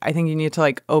 but I think you need to,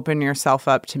 like, open yourself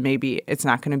up to maybe it's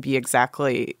not going to be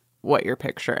exactly what you're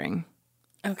picturing.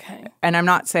 Okay. And I'm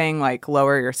not saying, like,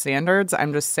 lower your standards.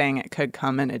 I'm just saying it could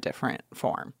come in a different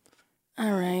form.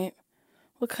 All right.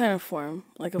 What kind of form?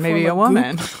 Like Maybe a form of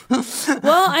woman. goop?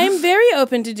 Well, I'm very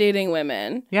open to dating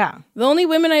women. Yeah. The only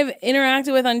women I've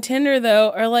interacted with on Tinder,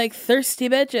 though, are like thirsty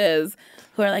bitches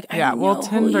who are like, I Yeah, know well,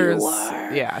 Tinder's, who you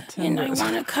are, yeah, and I Tinder's.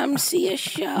 want to come see a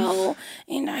show,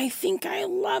 and I think I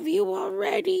love you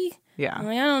already. Yeah. I'm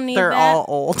like, I don't need They're that. all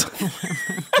old.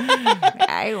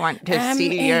 I want to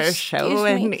see your show excuse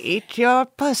me. and eat your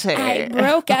pussy. I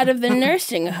broke out of the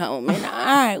nursing home, and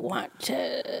I want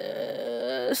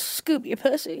to scoop your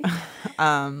pussy.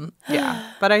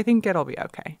 Yeah, but I think it'll be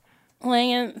okay.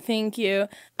 Langan, thank you.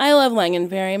 I love Langan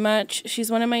very much. She's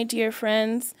one of my dear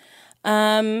friends.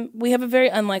 We have a very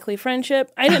unlikely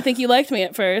friendship. I didn't think you liked me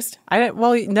at first.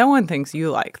 Well, no one thinks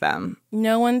you like them.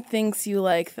 No one thinks you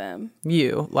like them.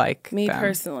 You like Me them.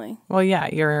 personally. Well, yeah,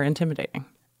 you're intimidating.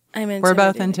 I'm intimidating. We're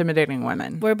both intimidating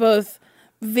women. We're both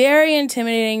very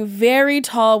intimidating, very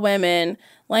tall women.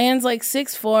 Langan's like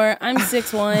 6'4", I'm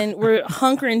 6'1". We're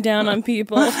hunkering down on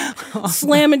people,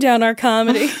 slamming down our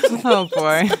comedy. Oh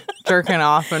boy, jerking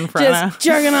off in front Just of.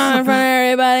 jerking off in front of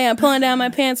everybody. I'm pulling down my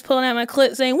pants, pulling out my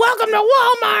clit, saying, "Welcome to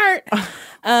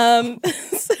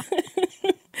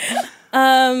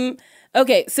Walmart."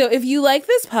 Okay, so if you like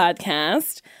this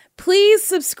podcast, please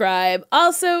subscribe.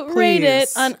 Also, rate it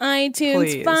Please. on iTunes,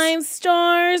 Please. 5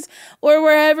 stars, or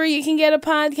wherever you can get a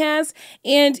podcast.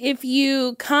 And if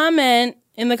you comment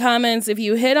in the comments, if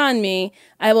you hit on me,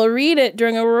 I will read it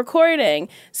during a recording.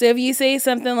 So if you say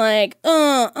something like,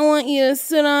 I want you to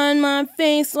sit on my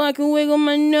face so I can wiggle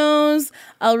my nose,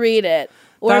 I'll read it.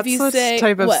 Or That's if you the say,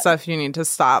 type of what? stuff you need to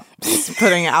stop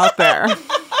putting out there.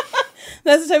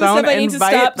 That's the type of Don't stuff I need to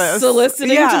invite stop this.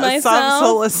 soliciting yeah, to myself. Stop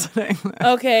soliciting this.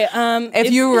 Okay.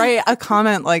 If you write a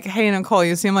comment like, "Hey Nicole,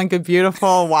 you seem like a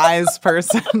beautiful, wise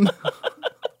person,"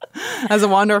 as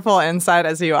wonderful inside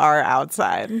as you are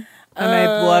outside. And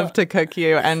I'd love to cook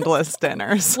you endless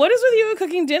dinners. What is with you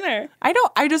cooking dinner?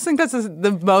 I just think that's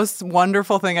the most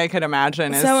wonderful thing I could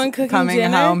imagine is Someone cooking coming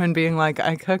dinner? home and being like,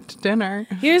 I cooked dinner.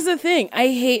 Here's the thing. I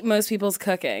hate most people's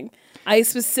cooking. I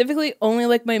specifically only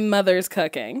like my mother's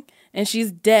cooking. And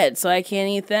she's dead, so I can't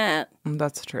eat that.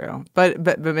 That's true. But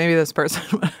maybe this person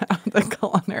would have the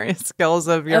culinary skills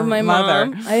of your my mother.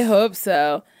 mom? I hope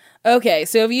so. Okay,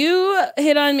 so if you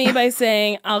hit on me by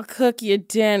saying, I'll cook you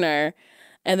dinner,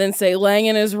 and then say,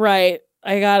 Langan is right,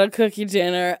 I gotta cook you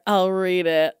dinner, I'll read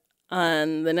it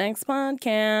on the next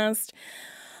podcast.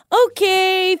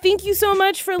 Okay, thank you so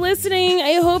much for listening.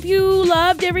 I hope you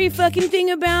loved every fucking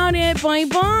thing about it.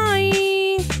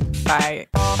 Bye-bye. Bye.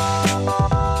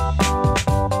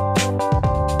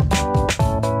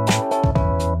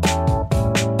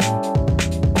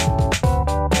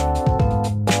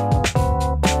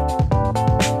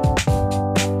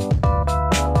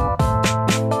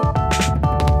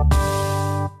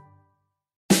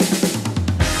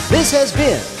 This has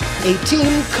been a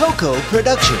Team Coco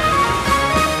production.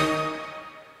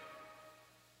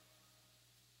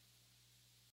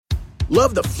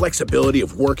 Love the flexibility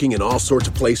of working in all sorts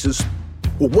of places?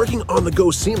 Well, working on the go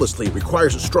seamlessly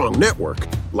requires a strong network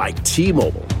like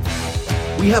T-Mobile.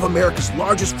 We have America's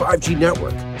largest 5G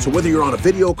network, so whether you're on a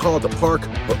video call at the park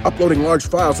or uploading large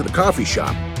files at a coffee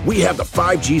shop, we have the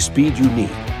 5G speed you need.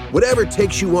 Whatever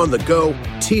takes you on the go,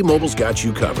 T-Mobile's got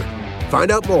you covered. Find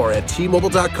out more at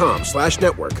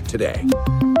T-Mobile.com/network today.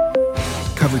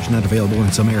 Coverage not available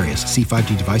in some areas. See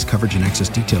 5G device coverage and access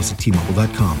details at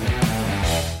T-Mobile.com.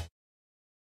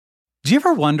 Do you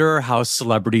ever wonder how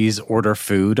celebrities order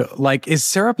food? Like, is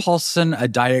Sarah Paulson a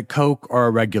Diet Coke or a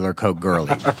regular Coke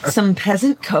girlie? Some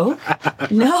peasant Coke?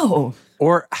 No.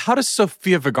 Or how does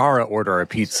Sofia Vergara order a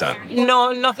pizza?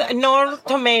 No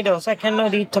tomatoes. I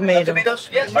cannot eat tomatoes.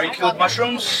 Yes. Are you cool with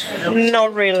mushrooms?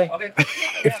 Not really.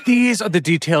 If these are the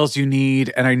details you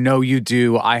need, and I know you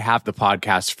do, I have the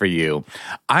podcast for you.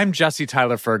 I'm Jesse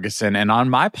Tyler Ferguson, and on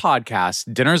my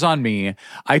podcast, Dinners on Me,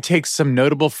 I take some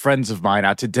notable friends of mine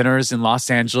out to dinners in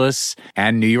Los Angeles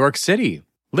and New York City.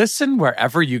 Listen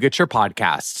wherever you get your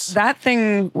podcasts. That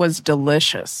thing was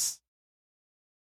delicious.